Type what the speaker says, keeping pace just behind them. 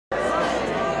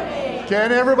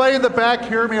Can everybody in the back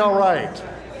hear me all right?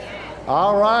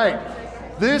 All right.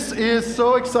 This is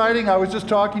so exciting. I was just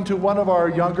talking to one of our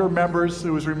younger members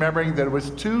who was remembering that it was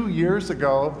 2 years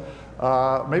ago,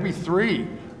 maybe 3,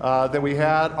 that we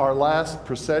had our last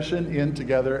procession in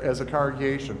together as a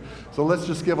congregation. So let's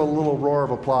just give a little roar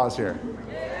of applause here.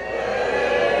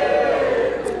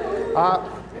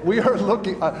 We are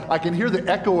looking, I can hear the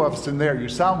echo of us in there. You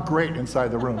sound great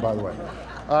inside the room, by the way.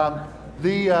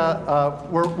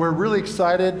 We're really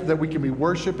excited that we can be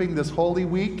worshiping this Holy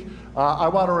Week. I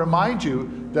want to remind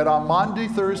you that on Monday,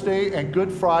 Thursday, and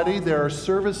Good Friday, there are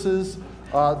services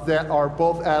that are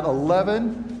both at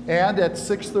 11 and at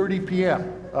 6:30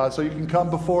 p.m. So you can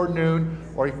come before noon,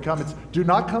 or you can come, do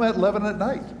not come at 11 at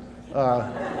night.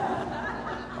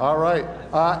 All right.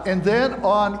 And then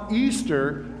on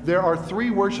Easter, there are 3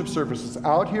 worship services.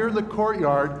 Out here in the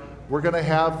courtyard, we're going to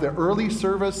have the early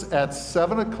service at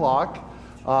 7 o'clock.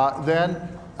 Then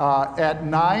at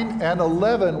 9 and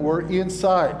 11, we're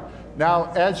inside.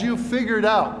 Now, as you figured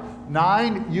out,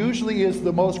 9 usually is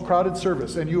the most crowded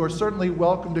service, and you are certainly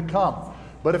welcome to come.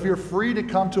 But if you're free to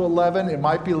come to 11, it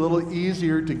might be a little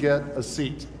easier to get a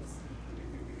seat.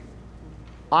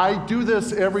 I do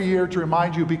this every year to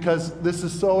remind you because this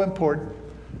is so important.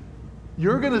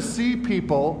 You're going to see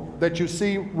people that you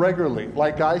see regularly.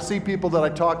 Like I see people that I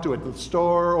talk to at the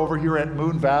store over here at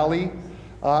Moon Valley,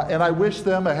 and I wish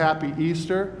them a happy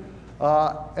Easter.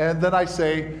 And then I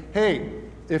say, hey,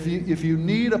 if you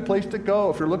need a place to go,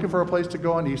 if you're looking for a place to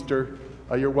go on Easter,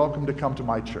 you're welcome to come to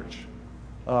my church.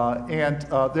 And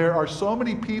there are so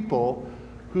many people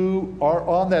who are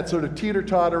on that sort of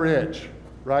teeter-totter edge,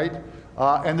 right?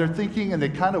 And they're thinking, and they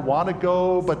kind of want to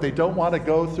go, but they don't want to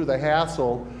go through the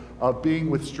hassle of being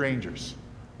with strangers.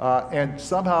 And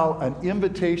somehow an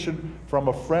invitation from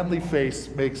a friendly face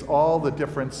makes all the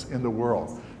difference in the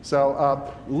world.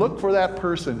 So look for that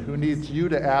person who needs you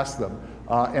to ask them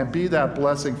and be that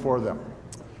blessing for them.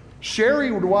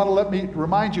 Sherry would want to let me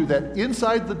remind you that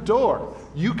inside the door,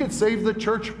 you could save the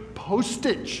church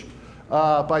postage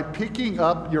by picking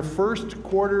up your first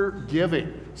quarter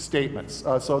giving statements.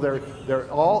 So they're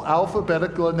all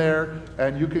alphabetical in there,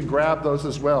 and you can grab those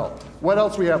as well. What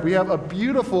else we have? We have a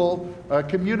beautiful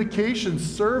communication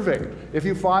survey. If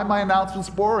you find my announcements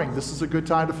boring, this is a good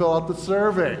time to fill out the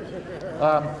survey.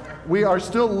 We are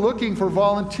still looking for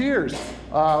volunteers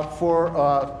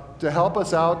to help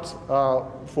us out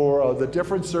for the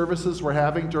different services we're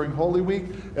having during Holy Week.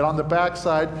 And on the back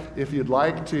side, if you'd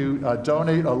like to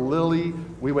donate a lily,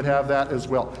 we would have that as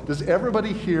well. Does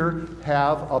everybody here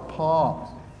have a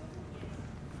palm?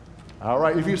 All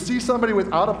right, if you see somebody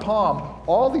without a palm,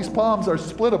 all these palms are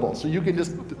splittable, so you can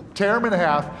just tear them in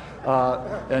half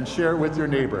and share it with your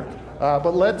neighbor.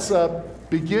 But let's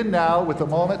begin now with a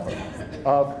moment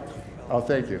of,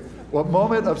 thank you, a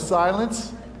moment of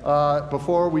silence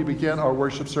before we begin our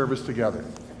worship service together.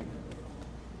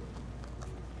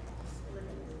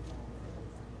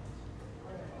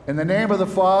 In the name of the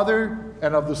Father,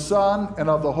 and of the Son, and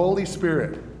of the Holy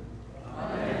Spirit.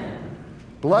 Amen.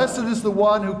 Blessed is the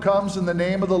one who comes in the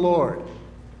name of the Lord.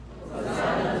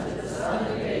 Hosanna to the Son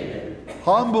of David.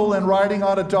 Humble and riding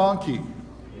on a donkey.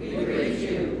 We praise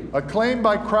you. Acclaimed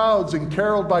by crowds and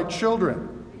caroled by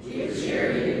children. We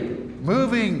cheer you.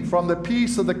 Moving from the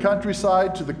peace of the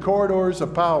countryside to the corridors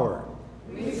of power.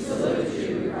 We salute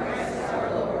you, Christ our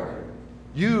Lord.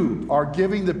 You are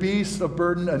giving the beasts of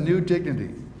burden a new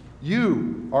dignity.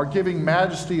 You are giving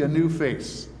majesty a new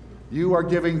face. You are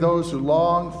giving those who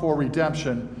long for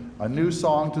redemption a new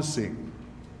song to sing.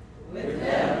 With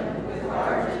them, with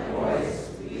heart and voice,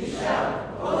 we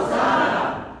shout,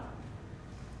 Hosanna!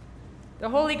 The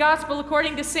Holy Gospel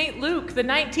according to St. Luke, the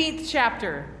 19th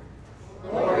chapter.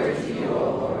 Glory to you,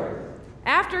 O Lord.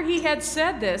 After he had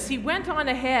said this, he went on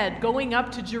ahead, going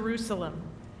up to Jerusalem.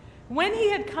 When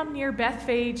he had come near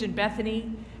Bethphage and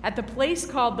Bethany, at the place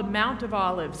called the Mount of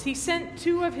Olives, he sent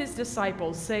 2 of his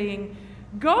disciples, saying,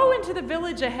 Go into the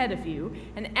village ahead of you,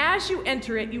 and as you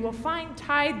enter it, you will find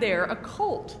tied there a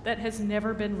colt that has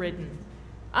never been ridden.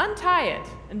 Untie it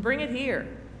and bring it here.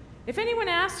 If anyone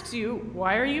asks you,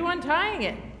 Why are you untying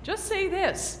it? Just say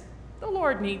this, The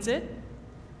Lord needs it.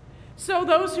 So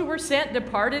those who were sent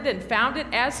departed and found it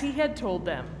as he had told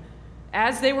them.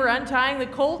 As they were untying the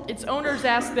colt, its owners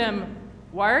asked them,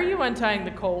 Why are you untying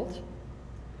the colt?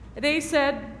 They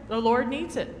said, The Lord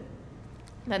needs it.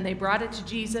 Then they brought it to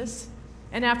Jesus,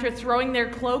 and after throwing their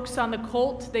cloaks on the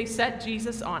colt, they set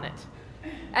Jesus on it.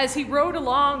 As he rode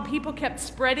along, people kept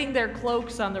spreading their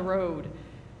cloaks on the road.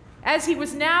 As he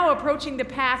was now approaching the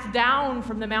path down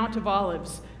from the Mount of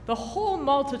Olives, the whole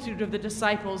multitude of the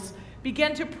disciples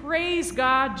began to praise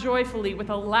God joyfully with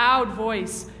a loud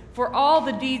voice for all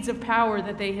the deeds of power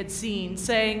that they had seen,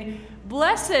 saying,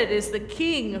 "Blessed is the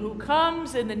King who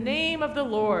comes in the name of the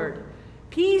Lord.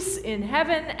 Peace in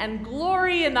heaven and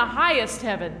glory in the highest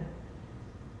heaven."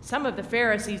 Some of the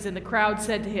Pharisees in the crowd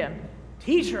said to him,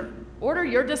 "Teacher, order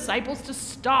your disciples to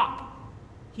stop."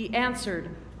 He answered,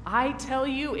 "I tell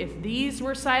you, if these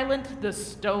were silent, the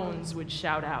stones would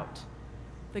shout out."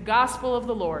 The Gospel of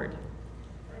the Lord.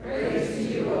 Praise to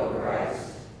you, O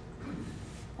Christ.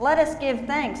 Let us give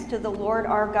thanks to the Lord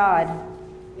our God.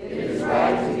 It is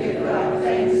right to give God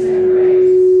thanks and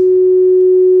praise.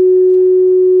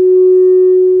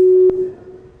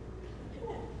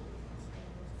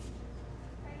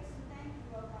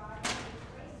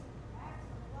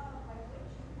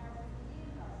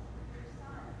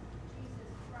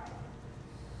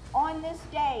 On this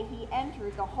day he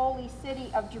entered the holy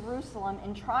city of Jerusalem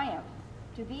in triumph,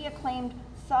 to be acclaimed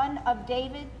Son of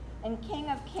David and King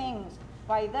of Kings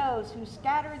by those who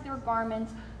scattered their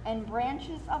garments and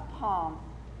branches of palm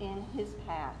in his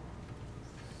path.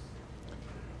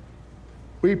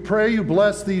 We pray you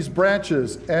bless these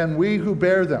branches and we who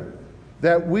bear them,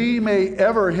 that we may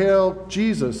ever hail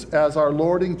Jesus as our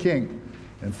Lord and King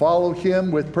and follow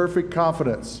him with perfect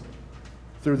confidence.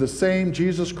 Through the same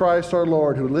Jesus Christ our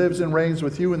Lord, who lives and reigns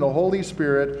with you in the Holy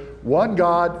Spirit, one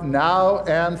God, now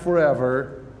and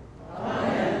forever.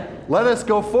 Amen. Let us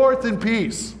go forth in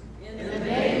peace. In the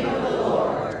name of the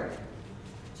Lord.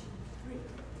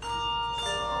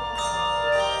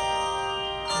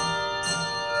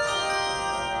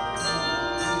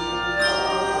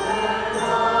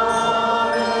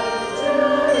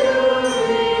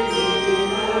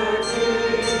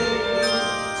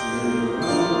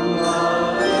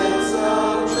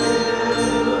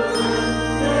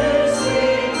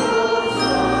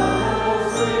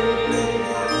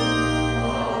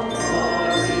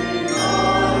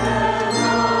 Glory,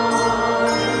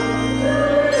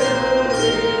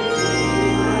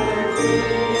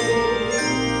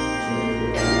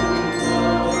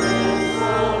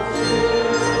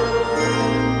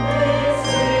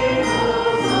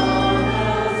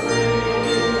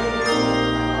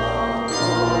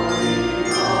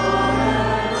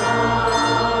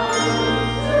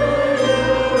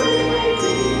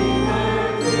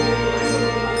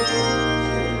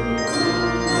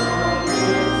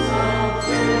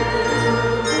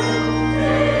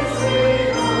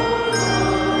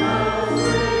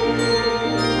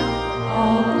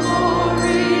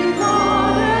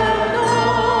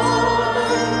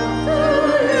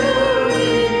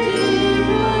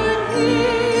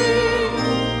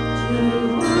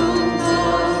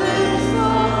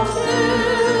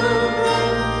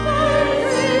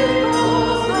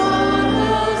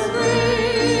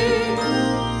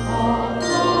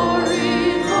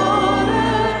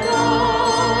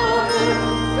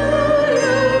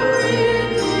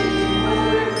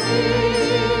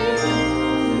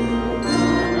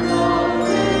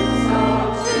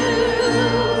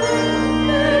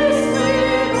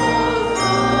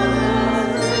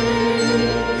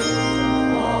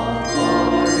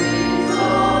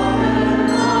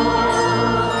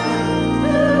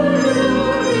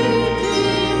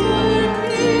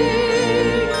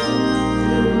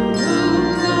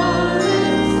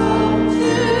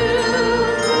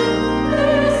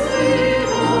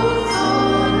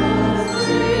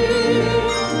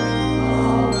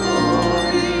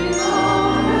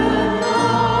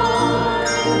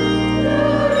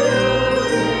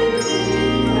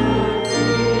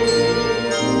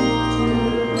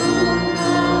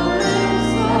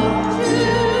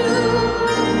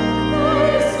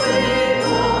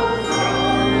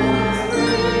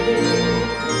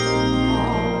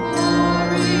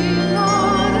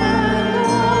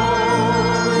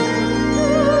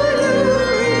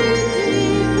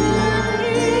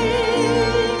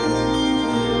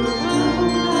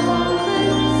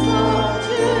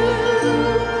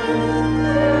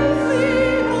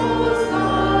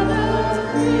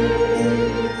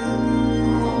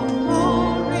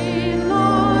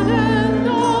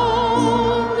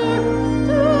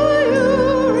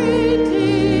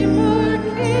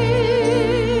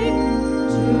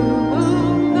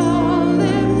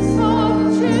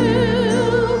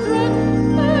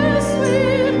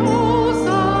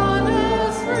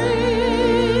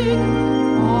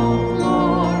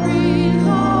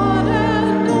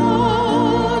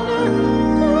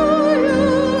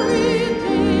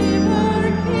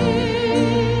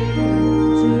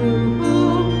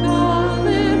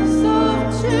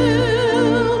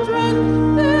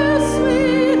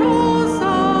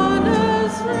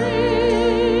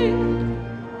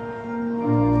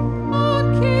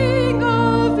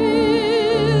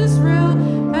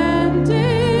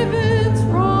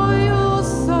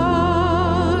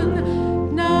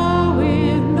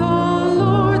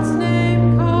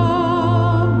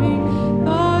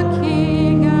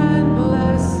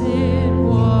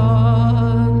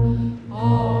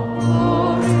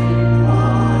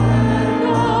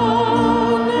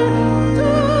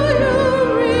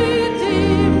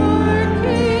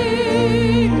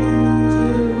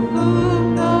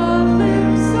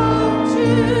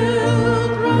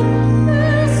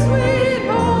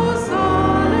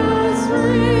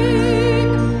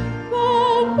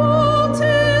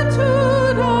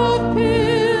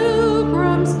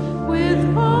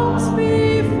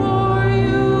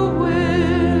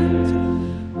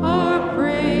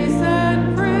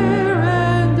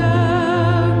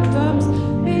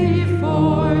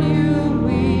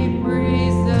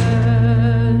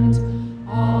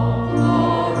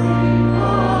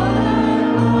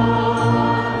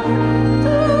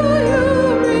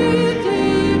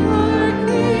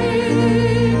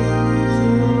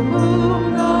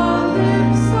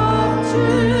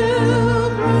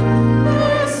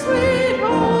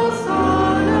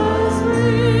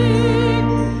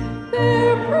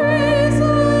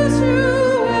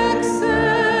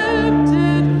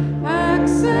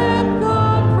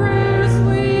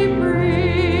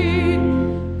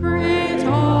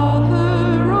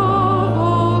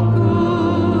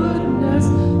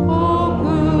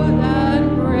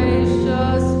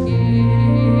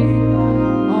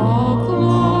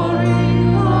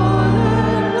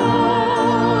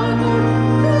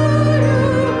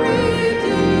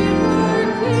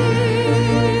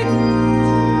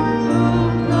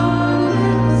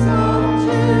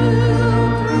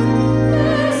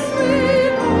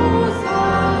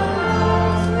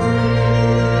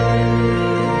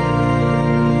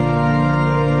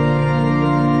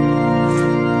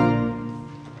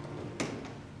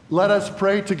 Let us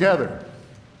pray together.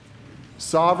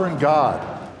 Sovereign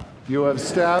God, you have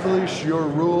established your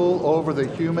rule over the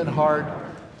human heart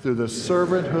through the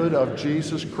servanthood of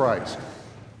Jesus Christ.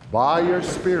 By your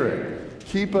Spirit,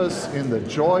 keep us in the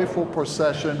joyful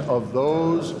procession of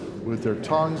those with their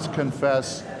tongues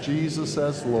confess Jesus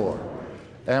as Lord,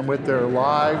 and with their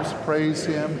lives praise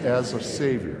him as a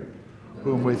Savior,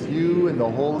 whom with you and the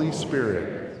Holy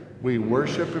Spirit we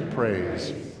worship and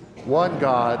praise, one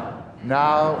God,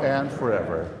 now and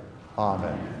forever.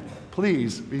 Amen.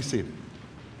 Please be seated.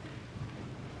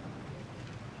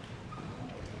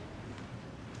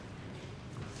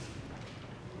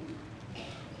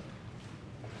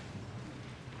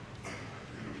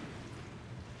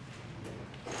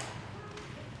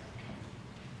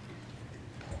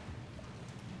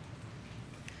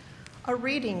 A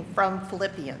reading from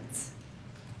Philippians.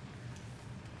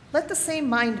 Let the same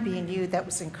mind be in you that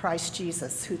was in Christ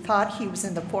Jesus, who thought he was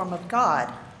in the form of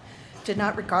God, did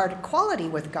not regard equality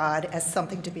with God as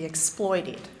something to be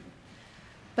exploited,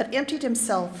 but emptied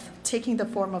himself, taking the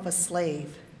form of a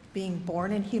slave, being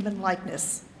born in human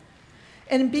likeness.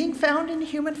 And being found in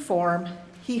human form,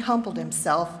 he humbled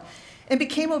himself and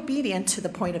became obedient to the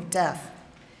point of death,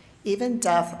 even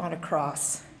death on a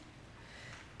cross.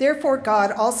 Therefore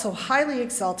God also highly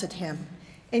exalted him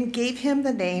and gave him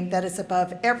the name that is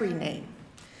above every name,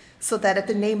 so that at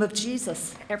the name of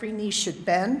Jesus every knee should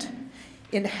bend,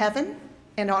 in heaven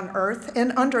and on earth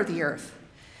and under the earth,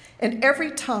 and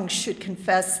every tongue should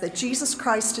confess that Jesus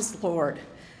Christ is Lord,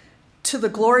 to the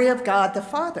glory of God the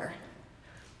Father.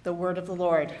 The word of the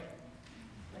Lord.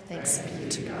 Thanks be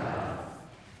to God.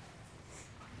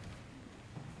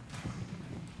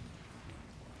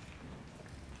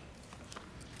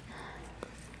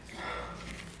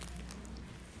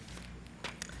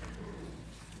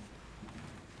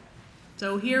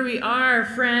 So here we are,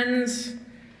 friends.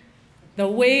 The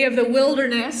way of the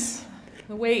wilderness,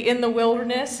 the way in the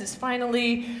wilderness is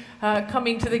finally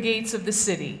coming to the gates of the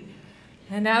city.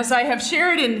 And as I have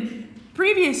shared in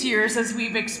previous years as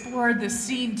we've explored this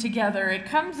scene together, it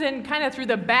comes in kind of through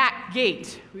the back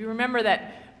gate. We remember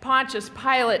that Pontius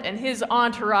Pilate and his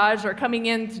entourage are coming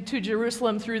into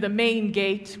Jerusalem through the main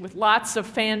gate with lots of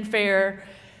fanfare.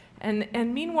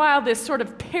 And meanwhile, this sort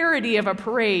of parody of a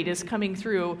parade is coming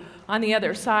through on the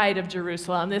other side of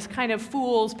Jerusalem, this kind of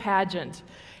fool's pageant.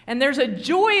 And there's a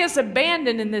joyous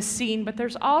abandon in this scene, but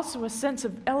there's also a sense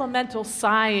of elemental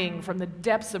sighing from the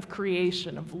depths of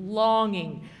creation, of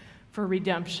longing for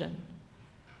redemption.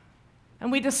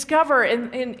 And we discover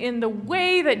in the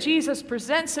way that Jesus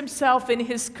presents himself in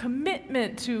his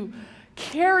commitment to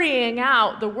carrying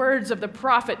out the words of the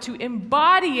prophet, to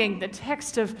embodying the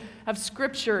text of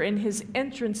Scripture in his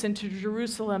entrance into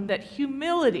Jerusalem, that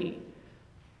humility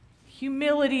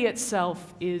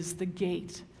itself is the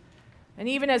gate. And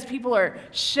even as people are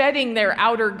shedding their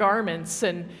outer garments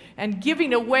and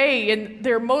giving away in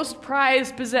their most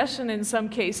prized possession in some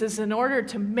cases in order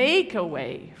to make a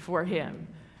way for him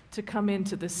to come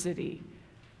into the city,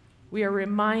 we are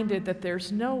reminded that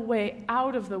there's no way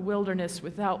out of the wilderness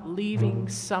without leaving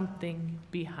something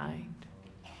behind.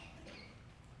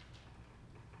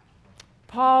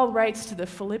 Paul writes to the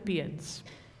Philippians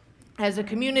as a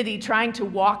community trying to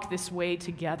walk this way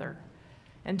together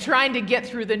and trying to get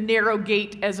through the narrow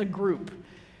gate as a group.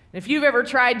 If you've ever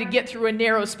tried to get through a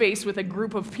narrow space with a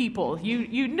group of people,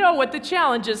 you know what the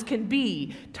challenges can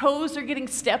be. Toes are getting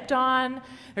stepped on.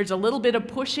 There's a little bit of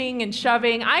pushing and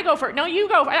shoving. I go first. No, you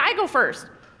go. I go first.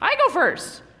 I go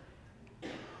first.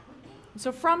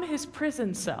 So from his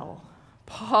prison cell,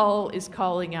 Paul is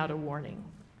calling out a warning.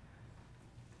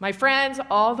 My friends,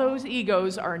 all those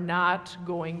egos are not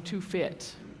going to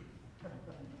fit.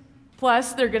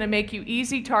 Plus, they're going to make you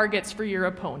easy targets for your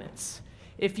opponents.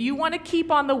 If you want to keep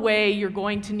on the way, you're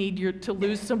going to need to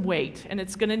lose some weight, and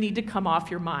it's going to need to come off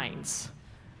your minds.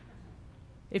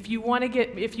 If you want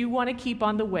to keep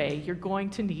on the way, you're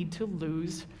going to need to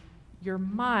lose your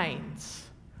minds.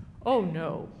 Oh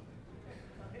no.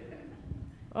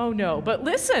 Oh no. But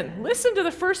listen to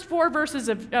the first 4 verses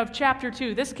of chapter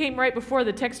 2. This came right before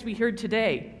the text we heard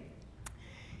today.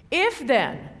 If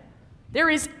then there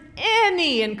is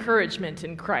any encouragement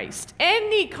in Christ,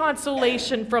 any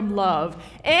consolation from love,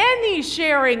 any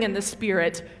sharing in the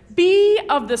Spirit, be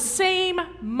of the same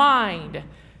mind,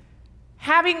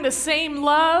 having the same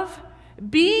love,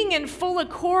 being in full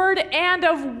accord and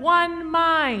of one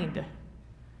mind.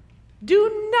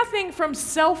 Do nothing from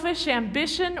selfish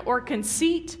ambition or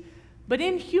conceit, but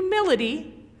in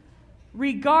humility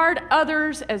regard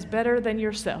others as better than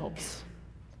yourselves.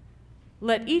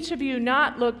 Let each of you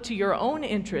not look to your own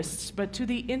interests, but to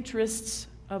the interests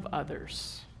of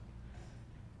others.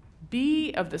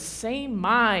 Be of the same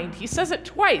mind. He says it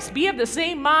twice. Be of the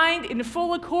same mind, in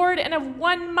full accord, and of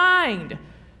one mind.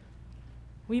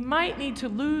 We might need to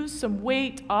lose some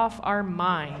weight off our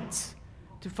minds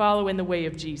to follow in the way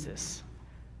of Jesus.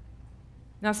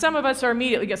 Now, some of us are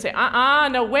immediately going to say,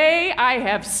 no way. I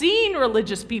have seen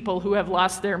religious people who have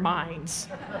lost their minds.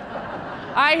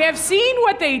 I have seen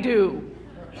what they do.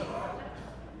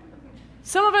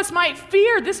 Some of us might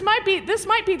fear, this might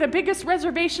be the biggest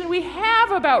reservation we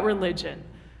have about religion,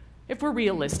 if we're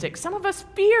realistic. Some of us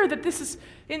fear that this is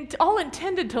all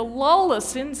intended to lull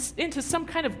us into some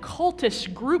kind of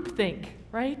cultish groupthink,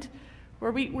 right?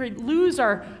 Where we lose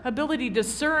our ability to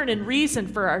discern and reason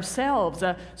for ourselves,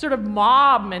 a sort of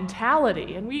mob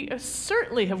mentality. And we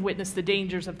certainly have witnessed the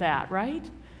dangers of that, right?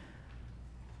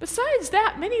 Besides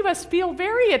that, many of us feel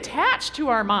very attached to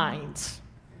our minds.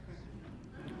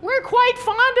 We're quite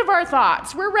fond of our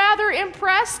thoughts. We're rather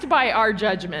impressed by our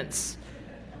judgments.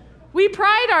 We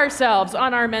pride ourselves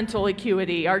on our mental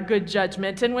acuity, our good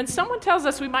judgment. And when someone tells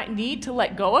us we might need to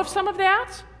let go of some of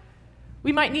that,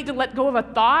 we might need to let go of a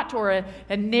thought or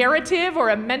a narrative or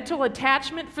a mental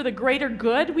attachment for the greater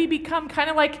good, we become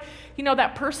kind of like,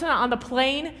 that person on the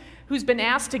plane who's been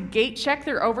asked to gate check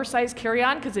their oversized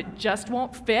carry-on because it just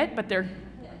won't fit, but they're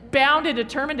bound and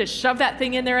determined to shove that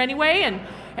thing in there anyway, and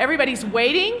everybody's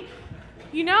waiting.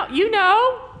 You know,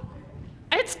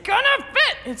 it's gonna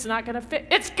fit. It's not gonna fit.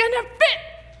 It's gonna fit.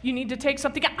 You need to take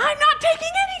something out. I'm not taking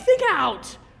anything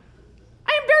out.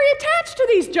 I am very attached to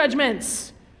these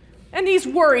judgments and these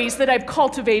worries that I've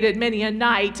cultivated many a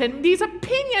night, and these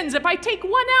opinions. If I take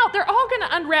one out, they're all gonna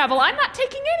unravel. I'm not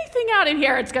taking anything out in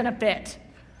here. It's gonna fit.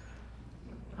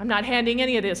 I'm not handing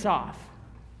any of this off.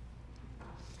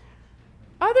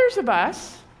 Others of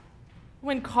us,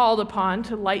 when called upon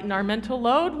to lighten our mental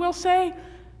load, will say,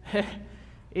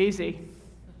 easy,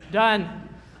 done.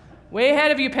 Way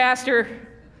ahead of you, Pastor.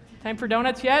 Time for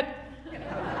donuts yet?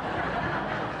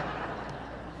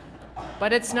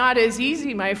 But it's not as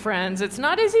easy, my friends. It's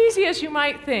not as easy as you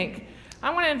might think. I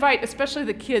want to invite, especially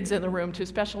the kids in the room, to a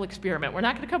special experiment. We're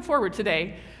not going to come forward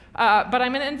today, but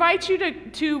I'm going to invite you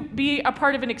to be a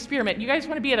part of an experiment. You guys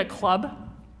want to be at a club?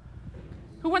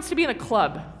 Who wants to be in a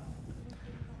club?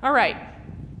 All right.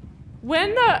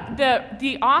 When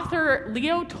the author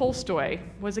Leo Tolstoy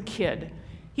was a kid,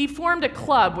 he formed a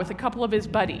club with a couple of his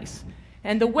buddies.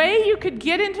 And the way you could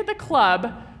get into the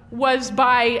club was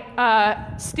by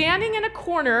standing in a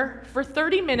corner for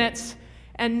 30 minutes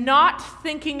and not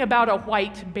thinking about a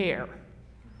white bear.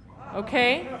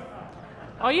 Okay?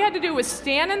 All you had to do was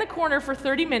stand in the corner for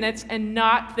 30 minutes and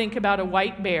not think about a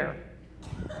white bear.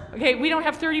 Okay, we don't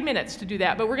have 30 minutes to do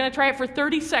that, but we're going to try it for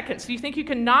 30 seconds. Do you think you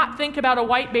can not think about a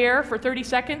white bear for 30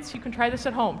 seconds? You can try this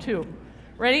at home, too.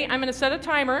 Ready? I'm going to set a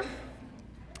timer,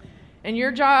 and your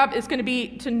job is going to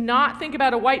be to not think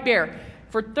about a white bear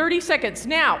for 30 seconds.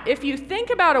 Now, if you think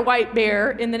about a white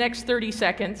bear in the next 30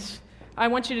 seconds, I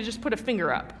want you to just put a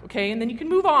finger up, okay? And then you can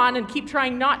move on and keep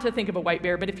trying not to think of a white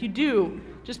bear, but if you do,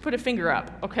 just put a finger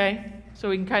up, okay? So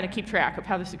we can kind of keep track of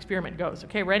how this experiment goes.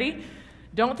 Okay, ready?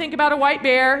 Don't think about a white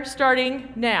bear,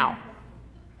 starting now.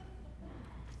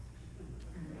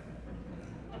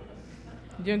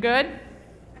 You doing good?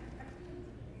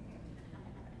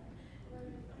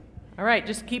 All right,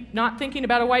 just keep not thinking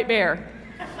about a white bear.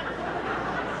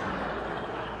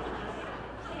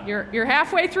 You're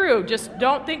halfway through. Just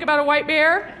don't think about a white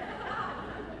bear.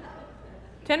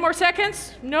 10 more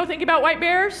seconds. No thinking about white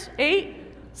bears. 8,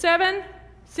 7,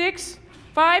 6,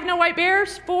 5, no white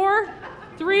bears. 4,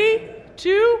 3,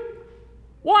 2,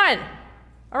 1.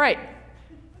 All right.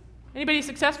 Anybody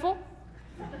successful?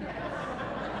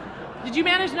 Did you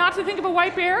manage not to think of a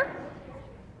white bear?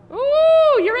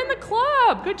 Ooh, you're in the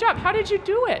club. Good job. How did you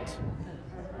do it?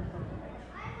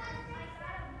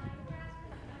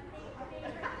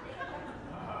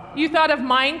 You thought of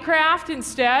Minecraft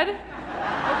instead?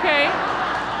 Okay.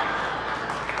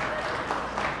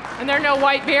 And there are no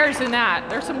white bears in that.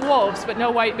 There's some wolves, but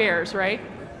no white bears, right?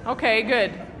 Okay,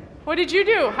 good. What did you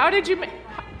do? How did you...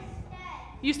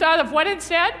 You thought of what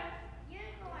instead?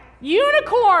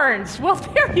 Unicorns. Well,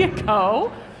 there you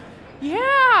go.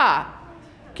 Yeah.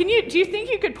 Do you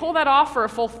think you could pull that off for a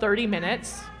full 30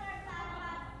 minutes?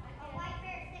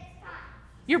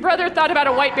 Your brother thought about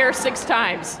a white bear 6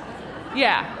 times.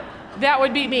 Yeah, that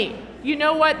would be me. You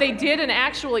know what? They did an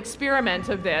actual experiment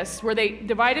of this where they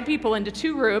divided people into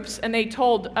 2 groups, and they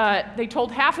told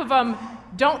half of them,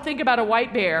 don't think about a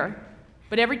white bear,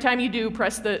 but every time you do,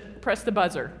 press the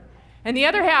buzzer. And the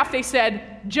other half, they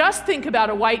said, just think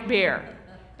about a white bear,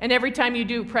 and every time you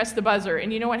do, press the buzzer.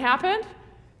 And you know what happened?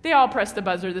 They all pressed the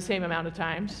buzzer the same amount of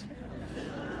times.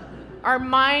 our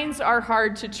minds are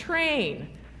hard to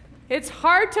train. It's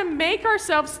hard to make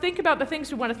ourselves think about the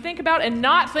things we want to think about and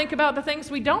not think about the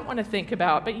things we don't want to think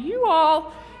about. But you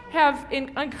all have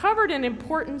uncovered an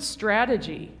important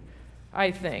strategy,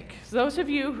 I think. Those of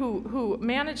you who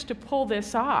managed to pull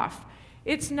this off,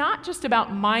 it's not just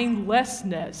about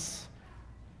mindlessness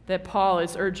that Paul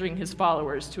is urging his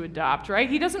followers to adopt, right?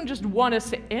 He doesn't just want us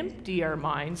to empty our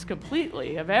minds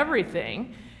completely of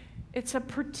everything. It's a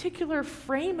particular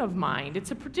frame of mind.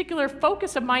 It's a particular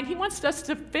focus of mind. He wants us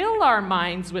to fill our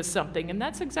minds with something, and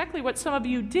that's exactly what some of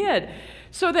you did,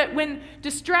 so that when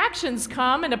distractions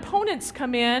come and opponents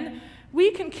come in,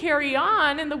 we can carry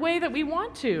on in the way that we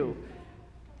want to.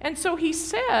 And so he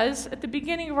says at the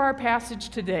beginning of our passage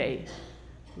today,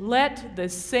 let the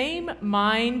same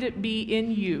mind be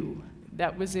in you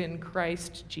that was in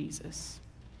Christ Jesus.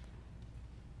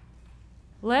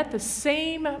 Let the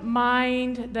same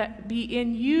mind that be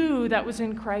in you that was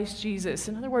in Christ Jesus.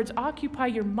 In other words, occupy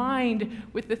your mind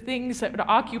with the things that would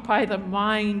occupy the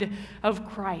mind of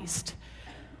Christ.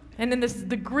 And in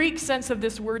the Greek sense of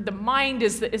this word, the mind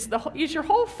is your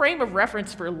whole frame of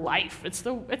reference for life.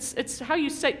 It's how you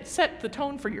set the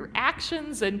tone for your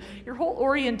actions and your whole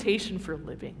orientation for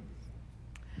living.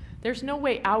 There's no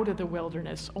way out of the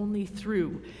wilderness, only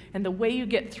through. And the way you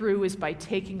get through is by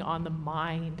taking on the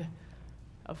mind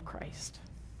of Christ.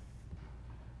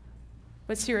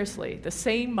 But seriously, the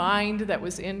same mind that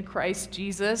was in Christ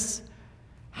Jesus,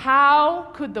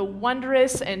 how could the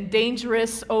wondrous and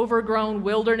dangerous overgrown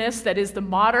wilderness that is the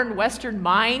modern Western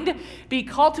mind be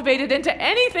cultivated into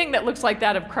anything that looks like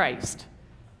that of Christ?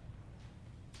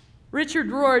 Richard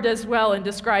Rohr does well in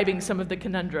describing some of the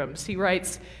conundrums. He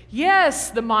writes,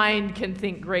 yes, the mind can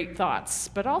think great thoughts,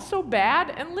 but also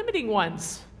bad and limiting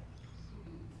ones.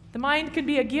 The mind can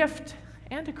be a gift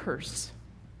and a curse.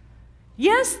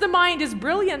 Yes, the mind is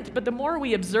brilliant, but the more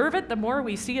we observe it, the more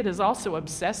we see it as also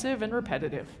obsessive and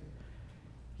repetitive.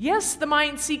 Yes, the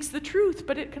mind seeks the truth,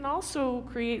 but it can also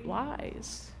create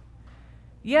lies.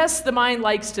 Yes, the mind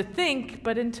likes to think,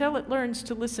 but until it learns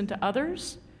to listen to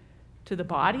others, to the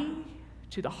body,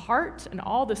 to the heart, and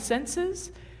all the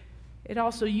senses, it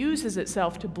also uses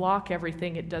itself to block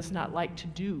everything it does not like to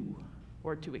do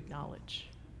or to acknowledge.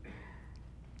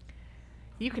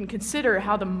 You can consider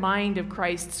how the mind of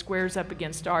Christ squares up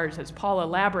against ours, as Paul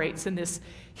elaborates in this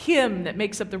hymn that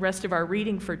makes up the rest of our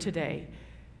reading for today.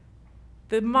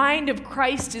 The mind of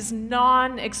Christ is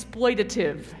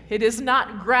non-exploitative. It is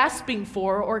not grasping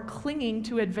for or clinging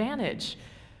to advantage,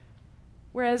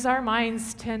 whereas our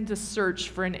minds tend to search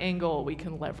for an angle we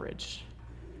can leverage.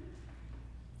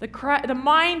 The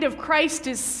mind of Christ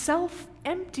is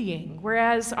self-emptying,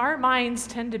 whereas our minds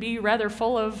tend to be rather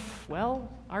full of,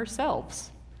 well, ourselves.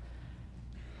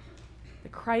 The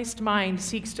Christ mind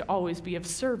seeks to always be of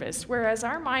service, whereas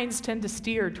our minds tend to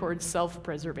steer towards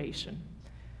self-preservation.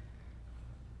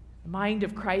 The mind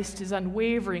of Christ is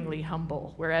unwaveringly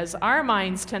humble, whereas our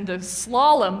minds tend to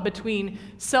slalom between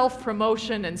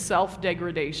self-promotion and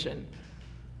self-degradation.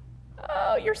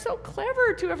 Oh, you're so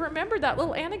clever to have remembered that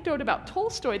little anecdote about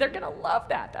Tolstoy. They're going to love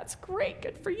that. That's great.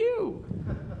 Good for you.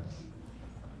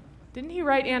 Didn't he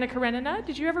write Anna Karenina?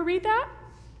 Did you ever read that?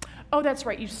 Oh, that's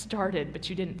right. You started, but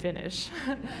you didn't finish.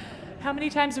 How many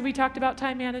times have we talked about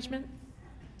time management?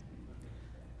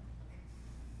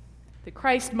 The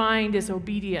Christ mind is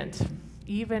obedient,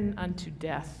 even unto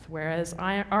death, whereas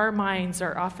our minds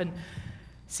are often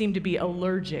seem to be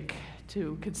allergic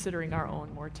to considering our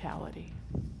own mortality.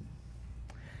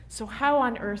 So how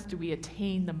on earth do we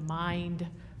attain the mind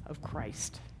of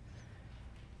Christ?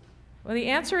 Well, the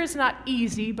answer is not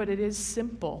easy, but it is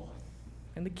simple.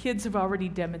 And the kids have already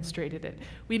demonstrated it.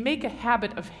 We make a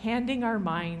habit of handing our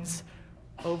minds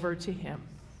over to Him.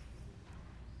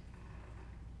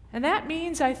 And that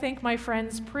means, I think, my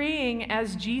friends, praying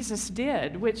as Jesus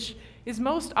did, which is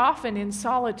most often in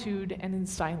solitude and in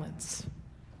silence.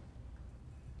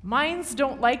 Minds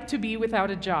don't like to be without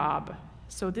a job,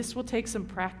 so this will take some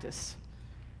practice.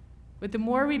 But the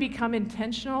more we become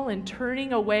intentional in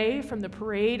turning away from the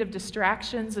parade of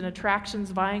distractions and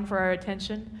attractions vying for our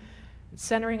attention, and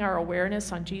centering our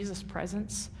awareness on Jesus'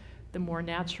 presence, the more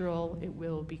natural it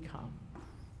will become.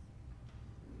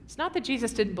 It's not that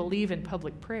Jesus didn't believe in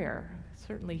public prayer.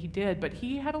 Certainly he did, but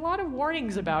he had a lot of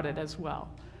warnings about it as well.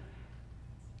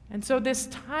 And so this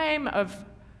time of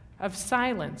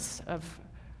silence, of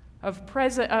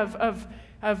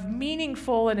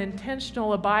meaningful and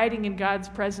intentional abiding in God's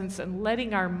presence and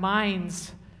letting our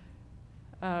minds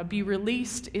be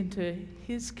released into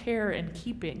His care and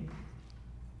keeping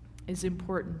is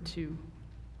important too.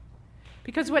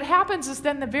 Because what happens is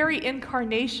then the very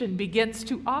incarnation begins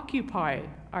to occupy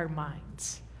our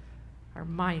minds. our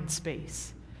mind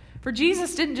space. For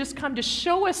Jesus didn't just come to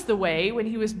show us the way when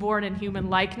he was born in human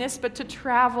likeness, but to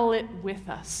travel it with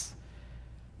us.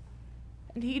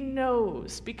 And he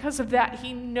knows, because of that,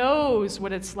 he knows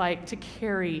what it's like to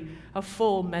carry a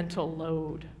full mental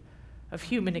load of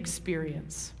human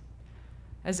experience.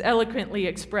 As eloquently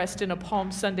expressed in a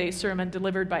Palm Sunday sermon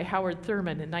delivered by Howard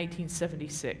Thurman in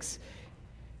 1976,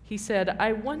 he said,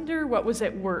 "I wonder what was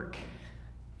at work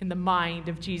in the mind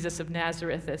of Jesus of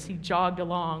Nazareth as he jogged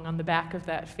along on the back of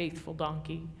that faithful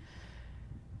donkey.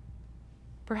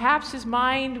 Perhaps his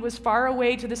mind was far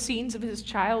away to the scenes of his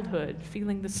childhood,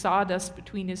 feeling the sawdust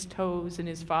between his toes in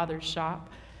his father's shop.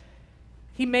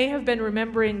 He may have been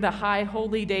remembering the high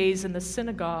holy days in the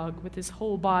synagogue with his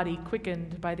whole body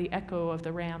quickened by the echo of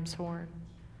the ram's horn.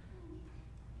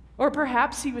 Or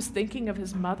perhaps he was thinking of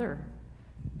his mother,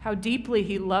 how deeply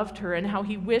he loved her, and how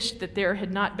he wished that there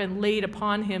had not been laid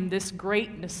upon him this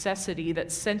great necessity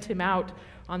that sent him out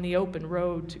on the open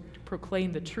road to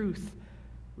proclaim the truth,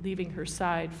 leaving her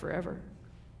side forever.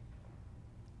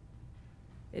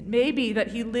 It may be that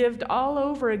he lived all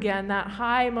over again that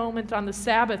high moment on the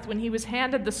Sabbath when he was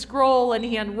handed the scroll and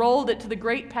he unrolled it to the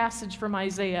great passage from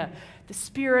Isaiah, "The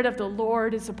Spirit of the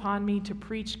Lord is upon me to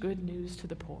preach good news to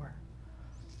the poor."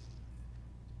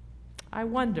 I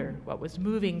wonder what was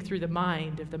moving through the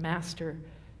mind of the Master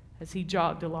as he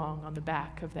jogged along on the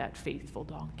back of that faithful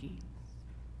donkey.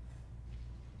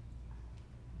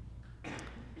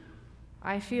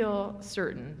 I feel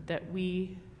certain that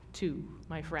we, too,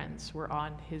 my friends, were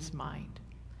on his mind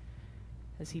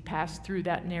as he passed through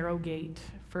that narrow gate,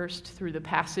 first through the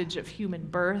passage of human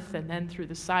birth and then through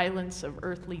the silence of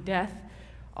earthly death,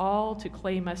 all to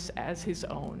claim us as his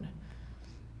own,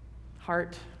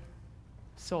 heart,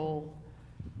 soul,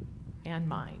 and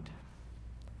mind.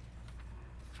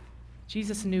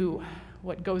 Jesus knew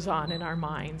what goes on in our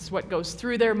minds, what goes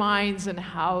through their minds, and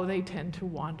how they tend to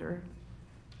wander.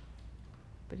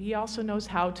 But he also knows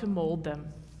how to mold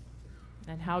them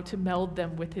and how to meld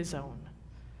them with his own.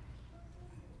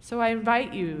 So I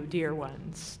invite you, dear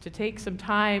ones, to take some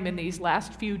time in these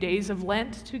last few days of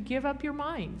Lent to give up your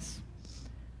minds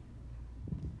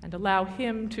and allow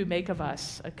him to make of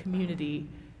us a community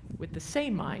with the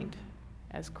same mind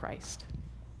as Christ.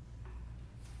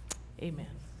 Amen.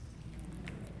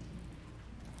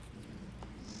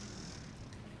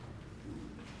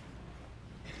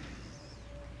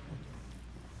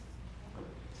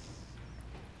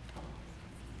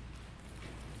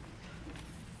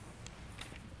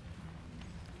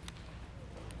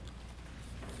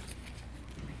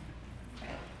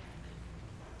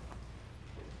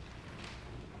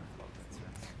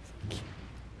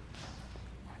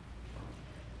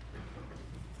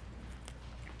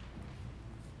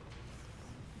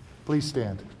 Please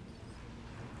stand.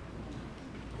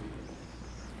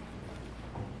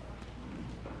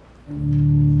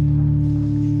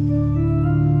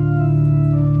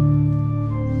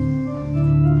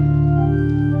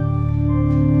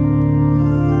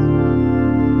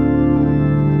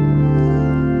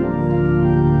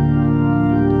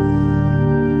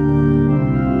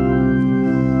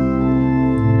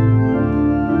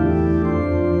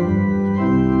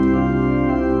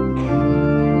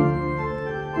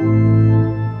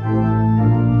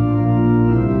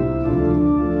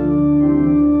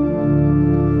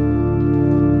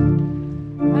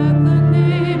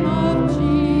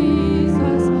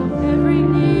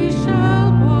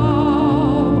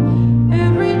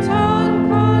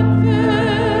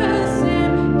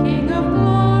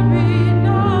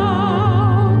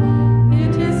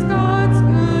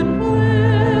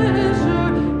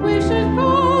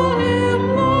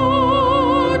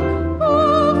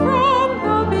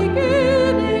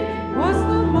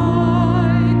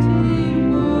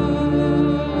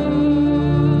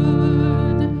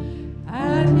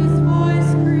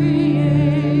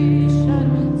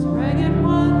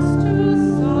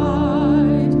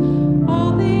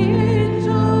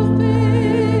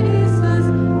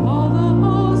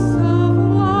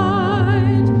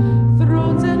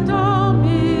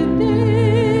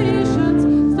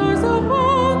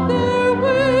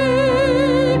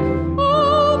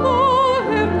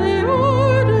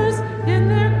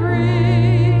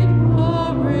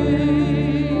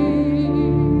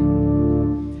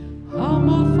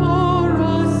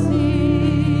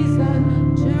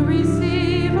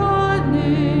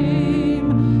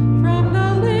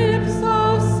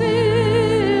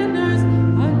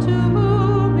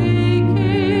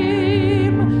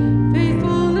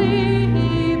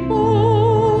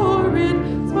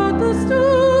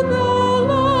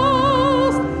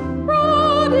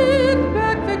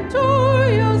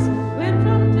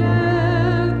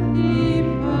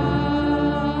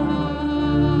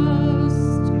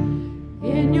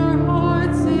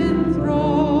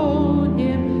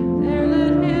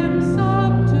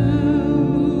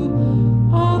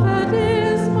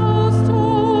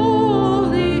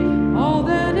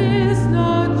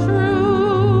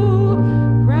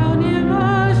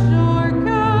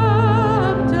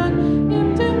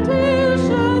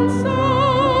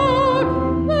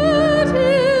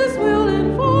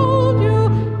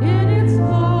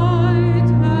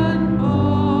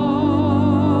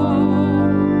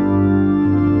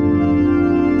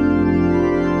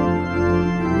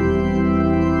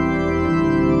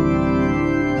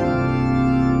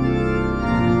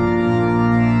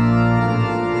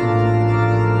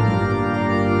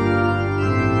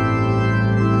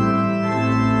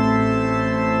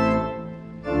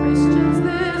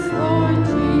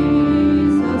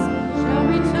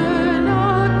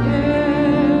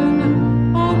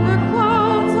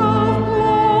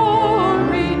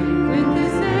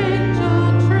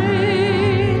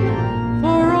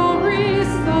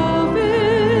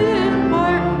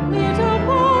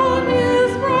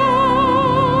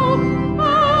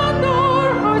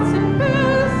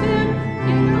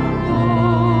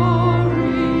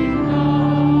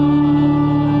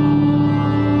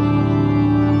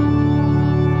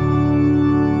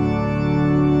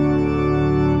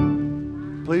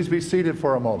 be seated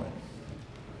for a moment.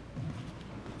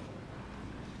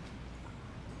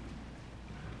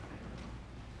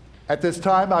 At this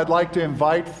time, I'd like to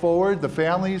invite forward the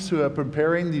families who are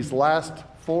preparing these last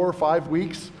 4 or 5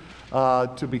 weeks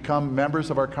to become members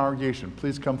of our congregation.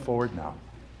 Please come forward now.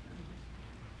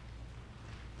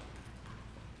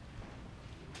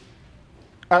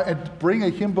 And bring a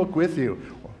hymn book with you,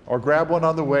 or grab one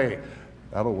on the way.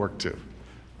 That'll work too.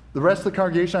 The rest of the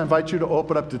congregation, I invite you to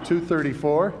open up to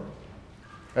 234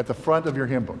 at the front of your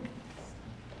hymn book.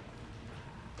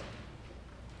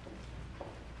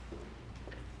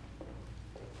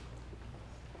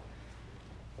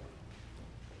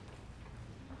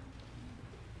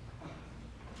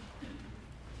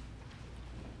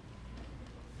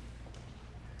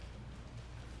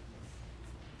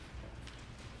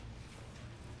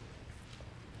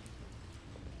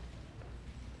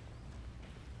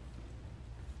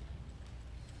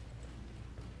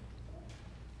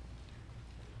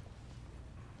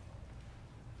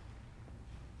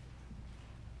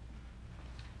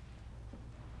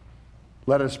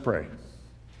 Let us pray.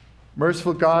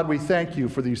 Merciful God, we thank you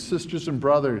for these sisters and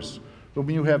brothers whom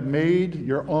you have made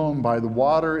your own by the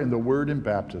water and the word in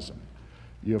baptism.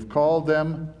 You have called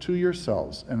them to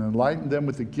yourselves and enlightened them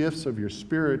with the gifts of your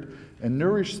Spirit and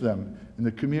nourished them in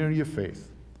the community of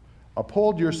faith.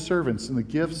 Uphold your servants in the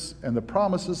gifts and the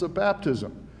promises of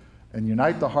baptism and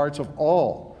unite the hearts of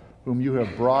all whom you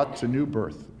have brought to new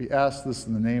birth. We ask this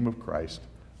in the name of Christ.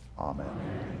 Amen.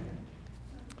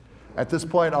 At this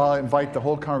point, I'll invite the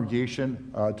whole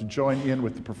congregation to join in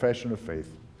with the profession of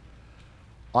faith.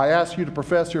 I ask you to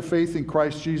profess your faith in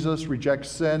Christ Jesus, reject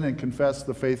sin, and confess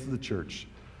the faith of the church.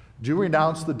 Do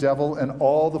renounce the devil and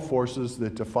all the forces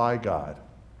that defy God.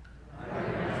 I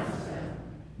renounce them.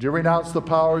 Do renounce the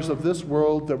powers of this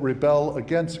world that rebel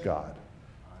against God.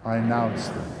 I renounce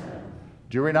them.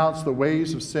 Do renounce the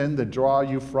ways of sin that draw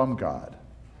you from God.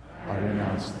 I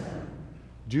renounce them.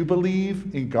 Do you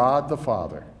believe in God the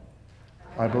Father?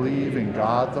 I believe in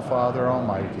God the Father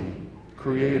Almighty,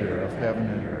 creator of heaven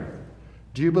and earth.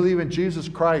 Do you believe in Jesus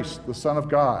Christ, the Son of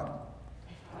God?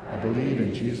 I believe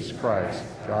in Jesus Christ,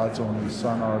 God's only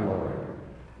Son, our Lord,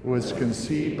 who was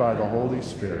conceived by the Holy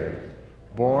Spirit,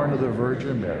 born of the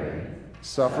Virgin Mary,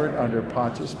 suffered under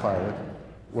Pontius Pilate,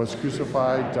 was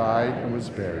crucified, died, and was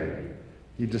buried.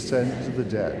 He descended to the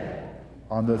dead.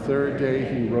 On the third day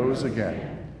he rose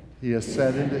again. He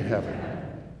ascended into heaven.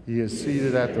 He is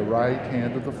seated at the right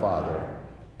hand of the Father,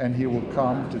 and he will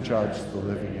come to judge the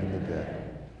living and the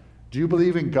dead. Do you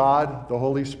believe in God, the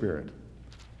Holy Spirit?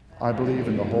 I believe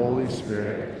in the Holy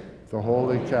Spirit, the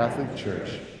Holy Catholic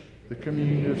Church, the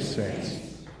communion of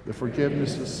saints, the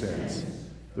forgiveness of sins,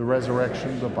 the resurrection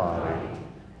of the body,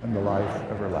 and the life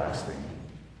everlasting.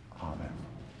 Amen.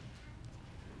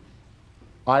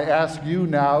 I ask you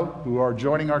now, who are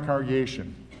joining our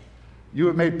congregation, you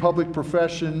have made public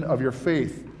profession of your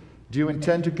faith. Do you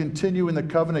intend to continue in the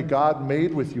covenant God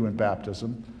made with you in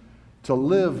baptism, to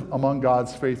live among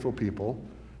God's faithful people,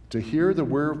 to hear the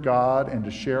word of God and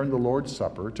to share in the Lord's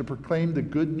Supper, to proclaim the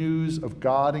good news of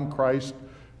God in Christ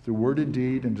through word and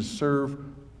deed, and to serve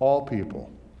all people,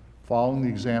 following the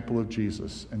example of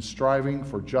Jesus and striving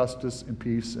for justice and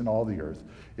peace in all the earth?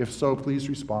 If so, please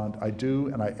respond, I do,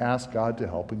 and I ask God to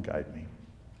help and guide me.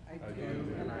 I do,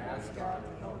 and I ask God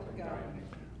to help and guide me.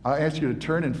 I'll ask you to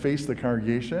turn and face the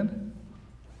congregation.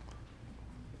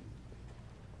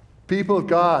 People of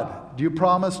God, do you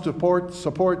promise to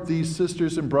support these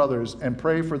sisters and brothers and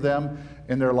pray for them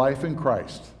in their life in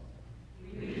Christ?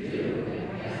 We do,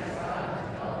 and we ask God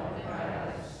to help and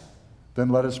guide us. Then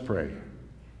let us pray.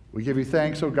 We give you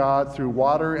thanks, O God, through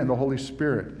water and the Holy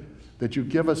Spirit, that you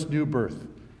give us new birth,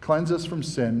 cleanse us from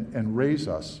sin, and raise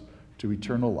us to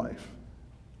eternal life.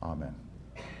 Amen.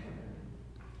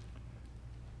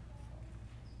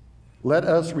 Let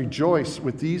us rejoice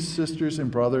with these sisters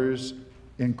and brothers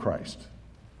in Christ.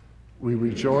 We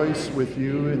rejoice with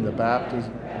you in the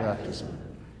baptism.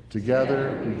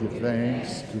 Together we give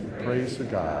thanks to the praise of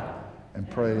God and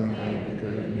praying the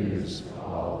good news of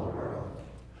all the world.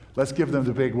 Let's give them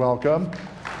the big welcome.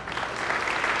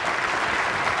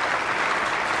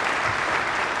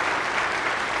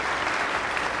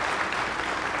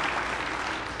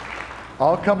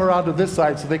 I'll come around to this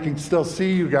side so they can still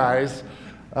see you guys.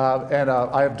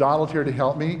 I have Donald here to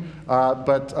help me.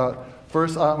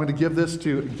 First, I'm going to give this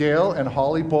to Gail and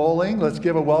Holly Bowling. Let's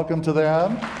give a welcome to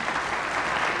them.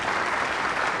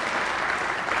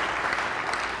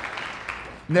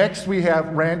 Next, we have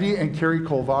Randy and Carrie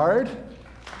Colvard.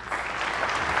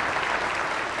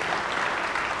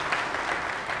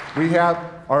 We have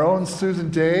our own Susan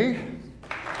Day.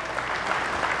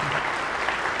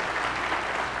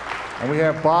 And we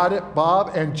have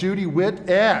Bob and Judy Witt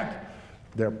and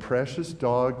their precious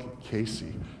dog,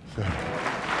 Casey.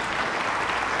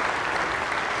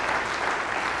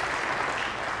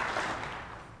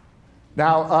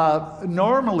 Now,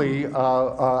 normally,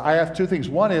 I have two things.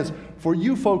 One is for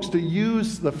you folks to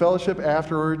use the fellowship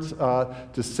afterwards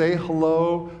to say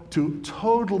hello, to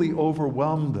totally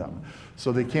overwhelm them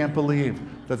so they can't believe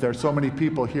that there are so many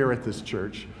people here at this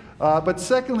church. But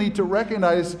secondly, to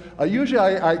recognize, usually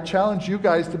I challenge you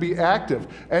guys to be active,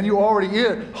 and you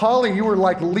already Holly, you were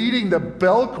like leading the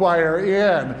bell choir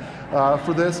in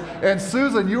for this, and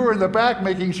Susan, you were in the back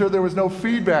making sure there was no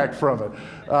feedback from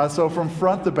it. So from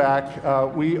front to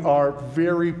back, we are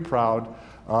very proud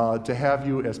to have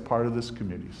you as part of this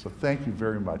community. So thank you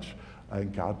very much,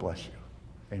 and God bless you.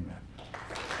 Amen.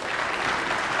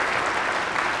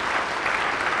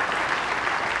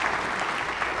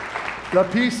 The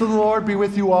peace of the Lord be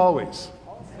with you always.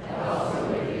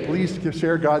 Please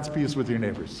share God's peace with your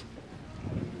neighbors.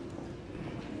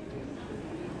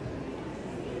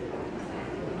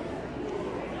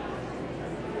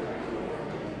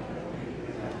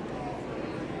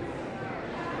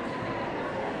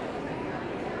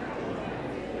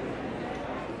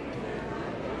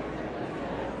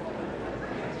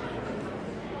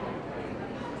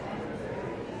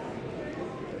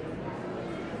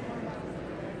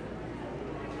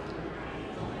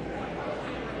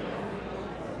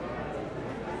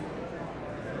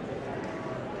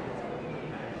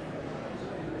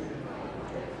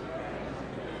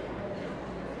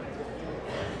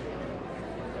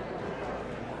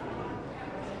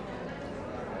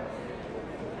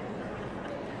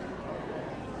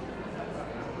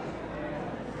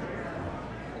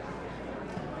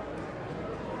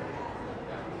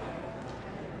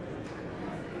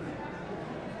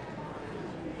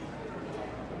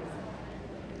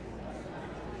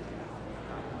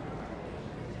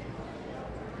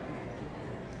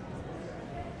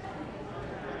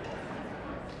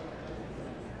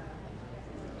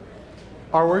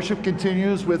 Our worship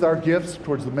continues with our gifts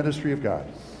towards the ministry of God.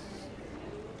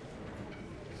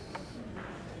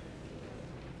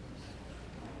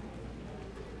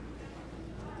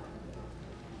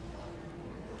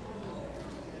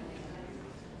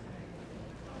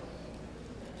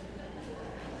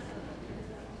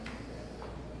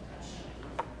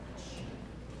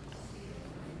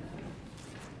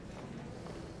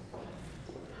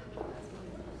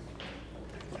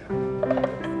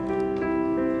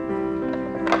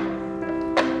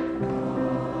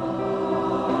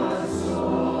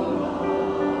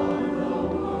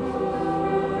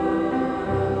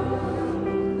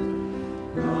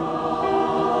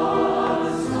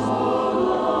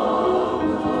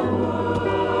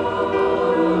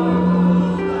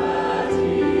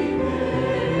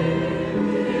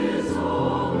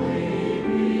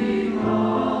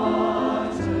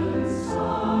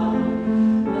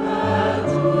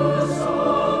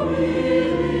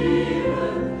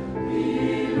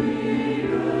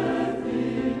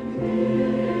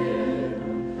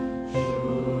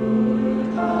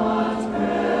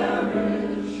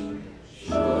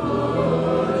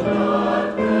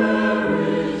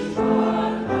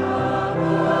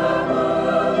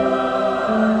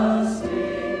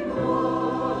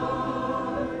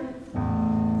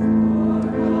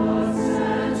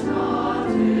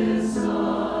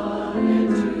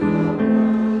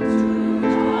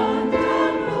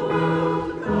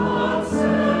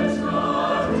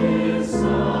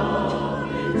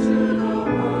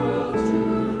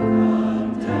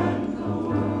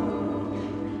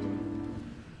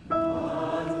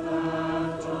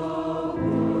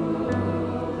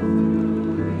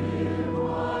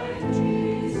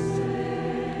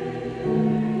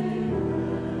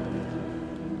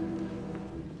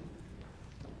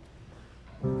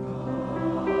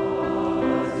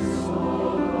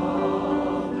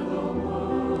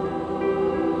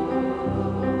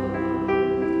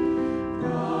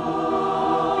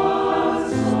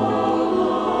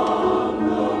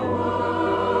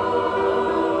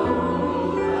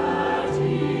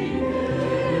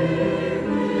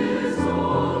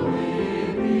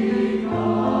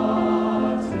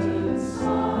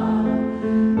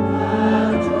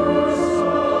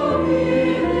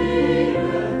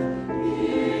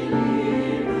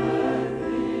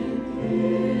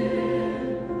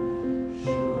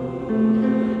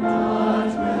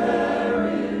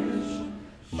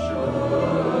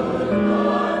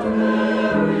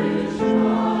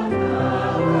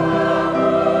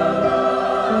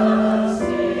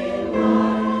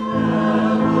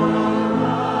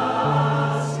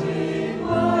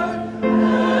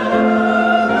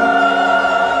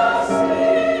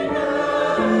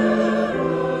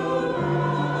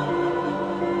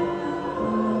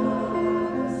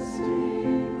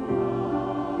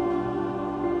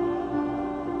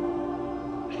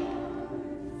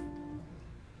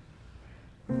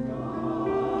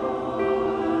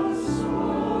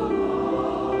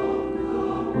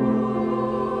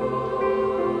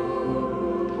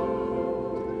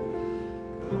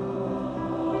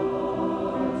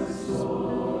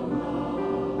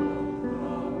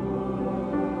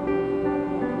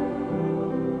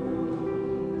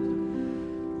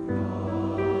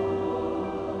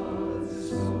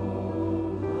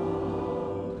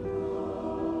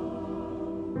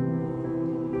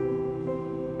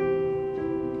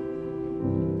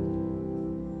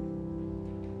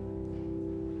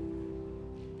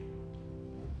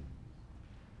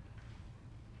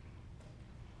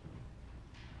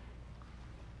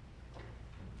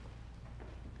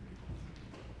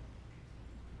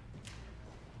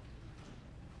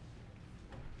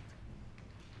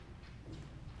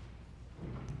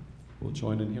 will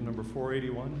join in hymn number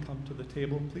 481, Come to the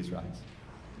Table. Please rise.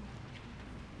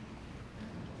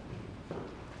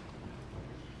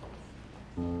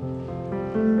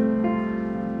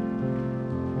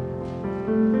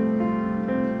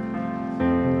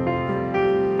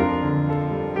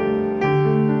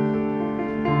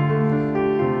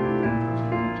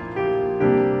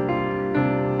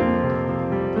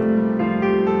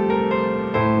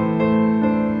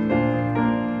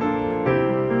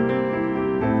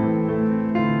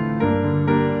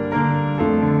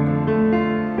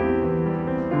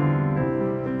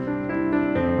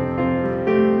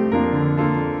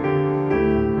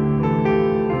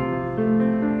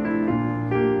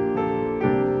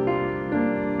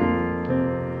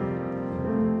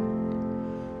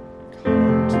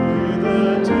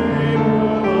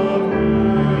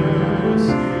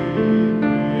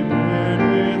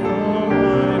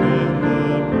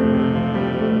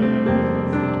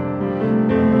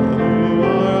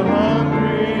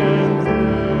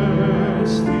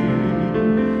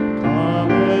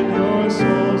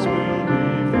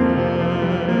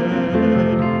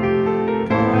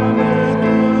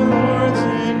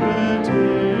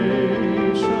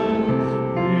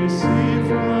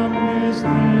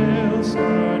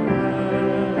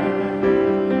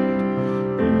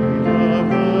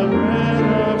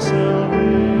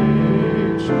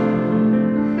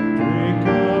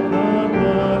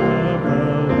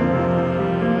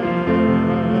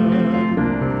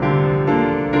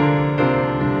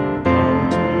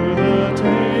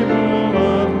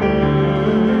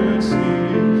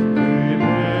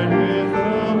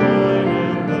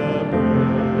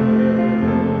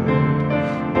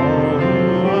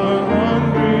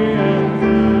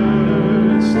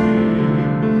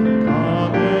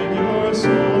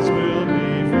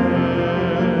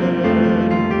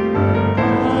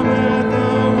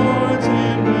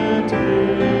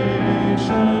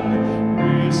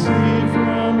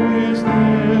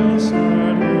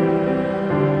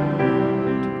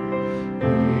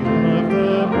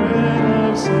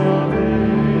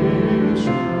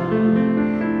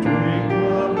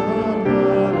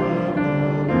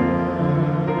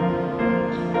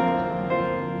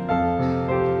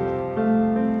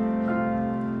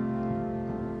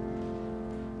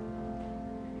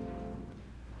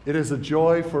 It is a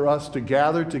joy for us to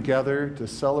gather together to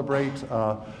celebrate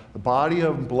the body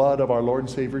and blood of our Lord and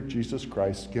Savior Jesus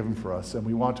Christ given for us. And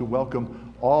we want to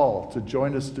welcome all to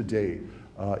join us today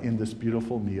in this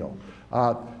beautiful meal.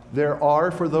 There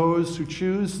are, for those who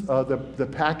choose, the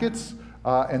packets,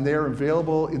 and they are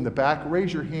available in the back.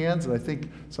 Raise your hands, and I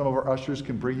think some of our ushers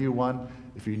can bring you one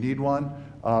if you need one.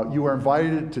 You are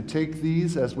invited to take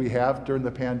these, as we have during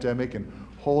the pandemic, and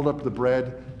hold up the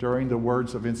bread during the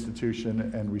words of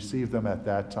institution and receive them at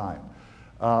that time.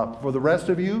 For the rest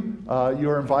of you, you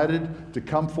are invited to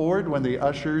come forward when the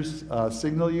ushers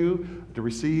signal you to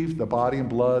receive the body and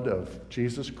blood of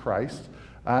Jesus Christ.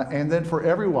 And then for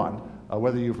everyone,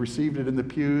 whether you've received it in the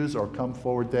pews or come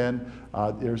forward then,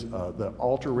 there's the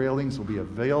altar railings will be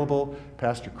available.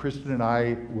 Pastor Kristen and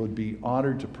I would be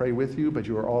honored to pray with you, but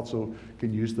you are also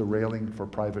can use the railing for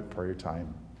private prayer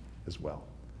time as well.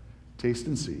 Taste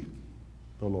and see,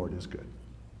 the Lord is good.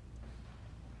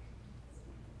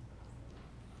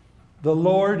 The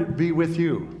Lord be with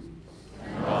you.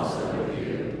 And also with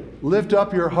you. Lift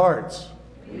up your hearts.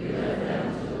 We lift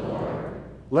them to the Lord.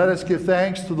 Let us give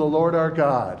thanks to the Lord our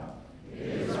God. It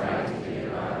is right to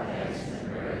give God thanks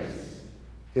and praise.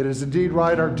 It is indeed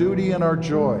right, our duty and our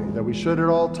joy, that we should at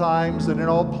all times and in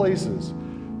all places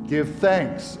give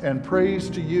thanks and praise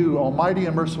to you, Almighty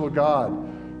and merciful God,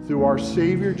 through our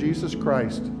Savior Jesus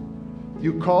Christ.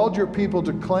 You called your people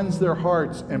to cleanse their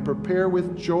hearts and prepare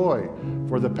with joy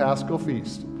for the Paschal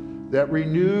feast, that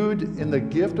renewed in the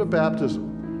gift of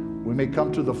baptism, we may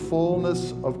come to the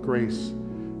fullness of grace.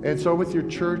 And so with your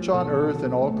church on earth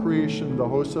and all creation, the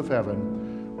hosts of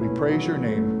heaven, we praise your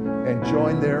name and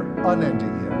join their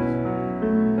unending hymn.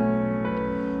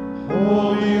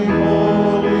 Holy,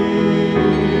 holy,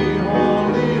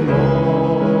 holy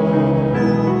Lord,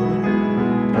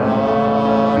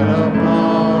 God of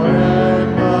power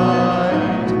and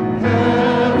might,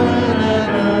 heaven and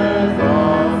earth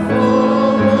are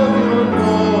full of your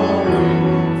glory,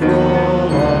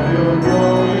 full of your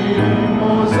glory.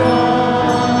 Hosanna,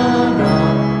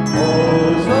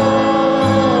 Hosanna,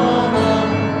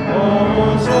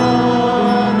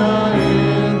 Hosanna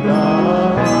in the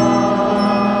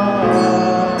highest.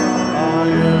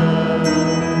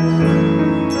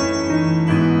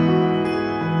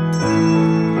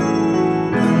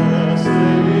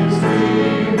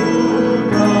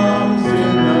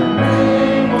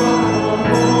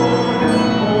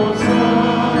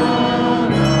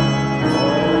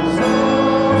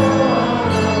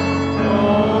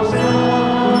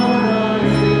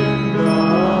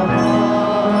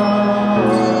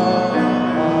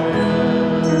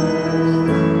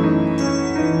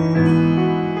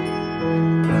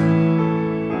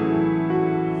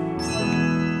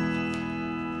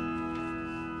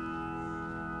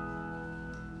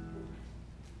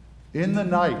 In the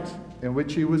night in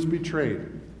which he was betrayed,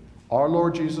 our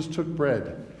Lord Jesus took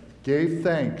bread, gave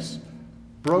thanks,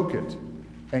 broke it,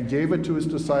 and gave it to his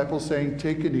disciples, saying,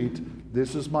 "Take and eat.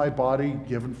 This is my body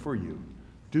given for you.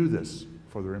 Do this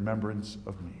for the remembrance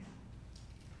of me."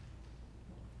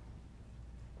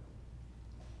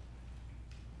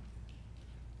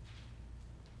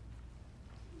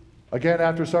 Again,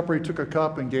 after supper, he took a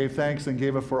cup and gave thanks and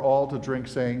gave it for all to drink,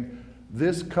 saying,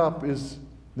 "This cup is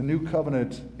the new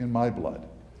covenant in my blood,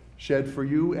 shed for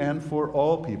you and for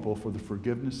all people for the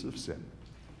forgiveness of sin.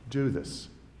 Do this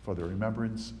for the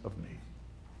remembrance of me."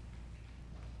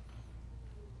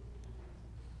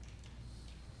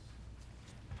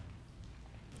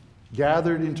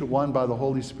 Gathered into one by the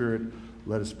Holy Spirit,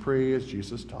 let us pray as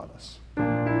Jesus taught us.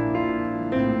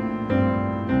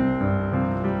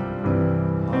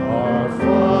 Our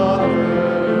Father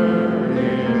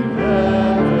in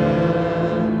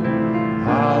heaven,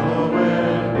 hallowed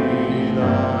be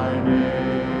thy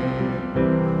name.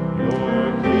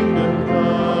 Your kingdom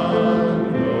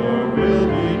come, your will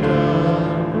be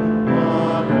done,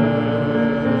 on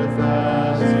earth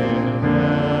as in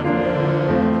heaven.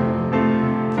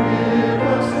 Give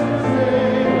us this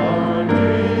day our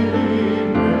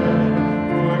daily bread,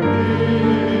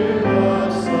 forgive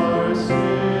us our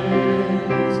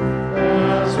sins,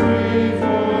 as we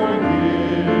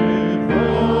forgive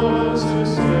those who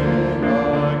sin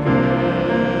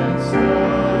against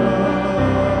us.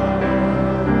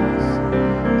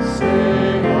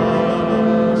 Save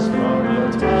us from the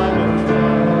time of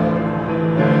trial,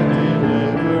 and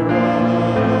deliver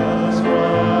us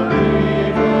from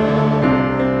evil.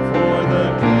 For the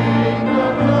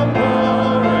kingdom, the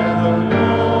power, and the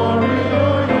glory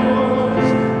are yours,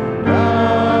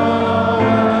 now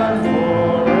and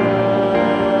forever.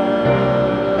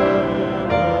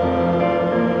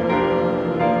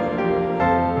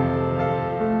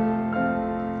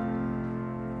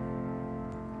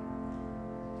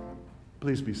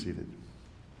 Please be seated.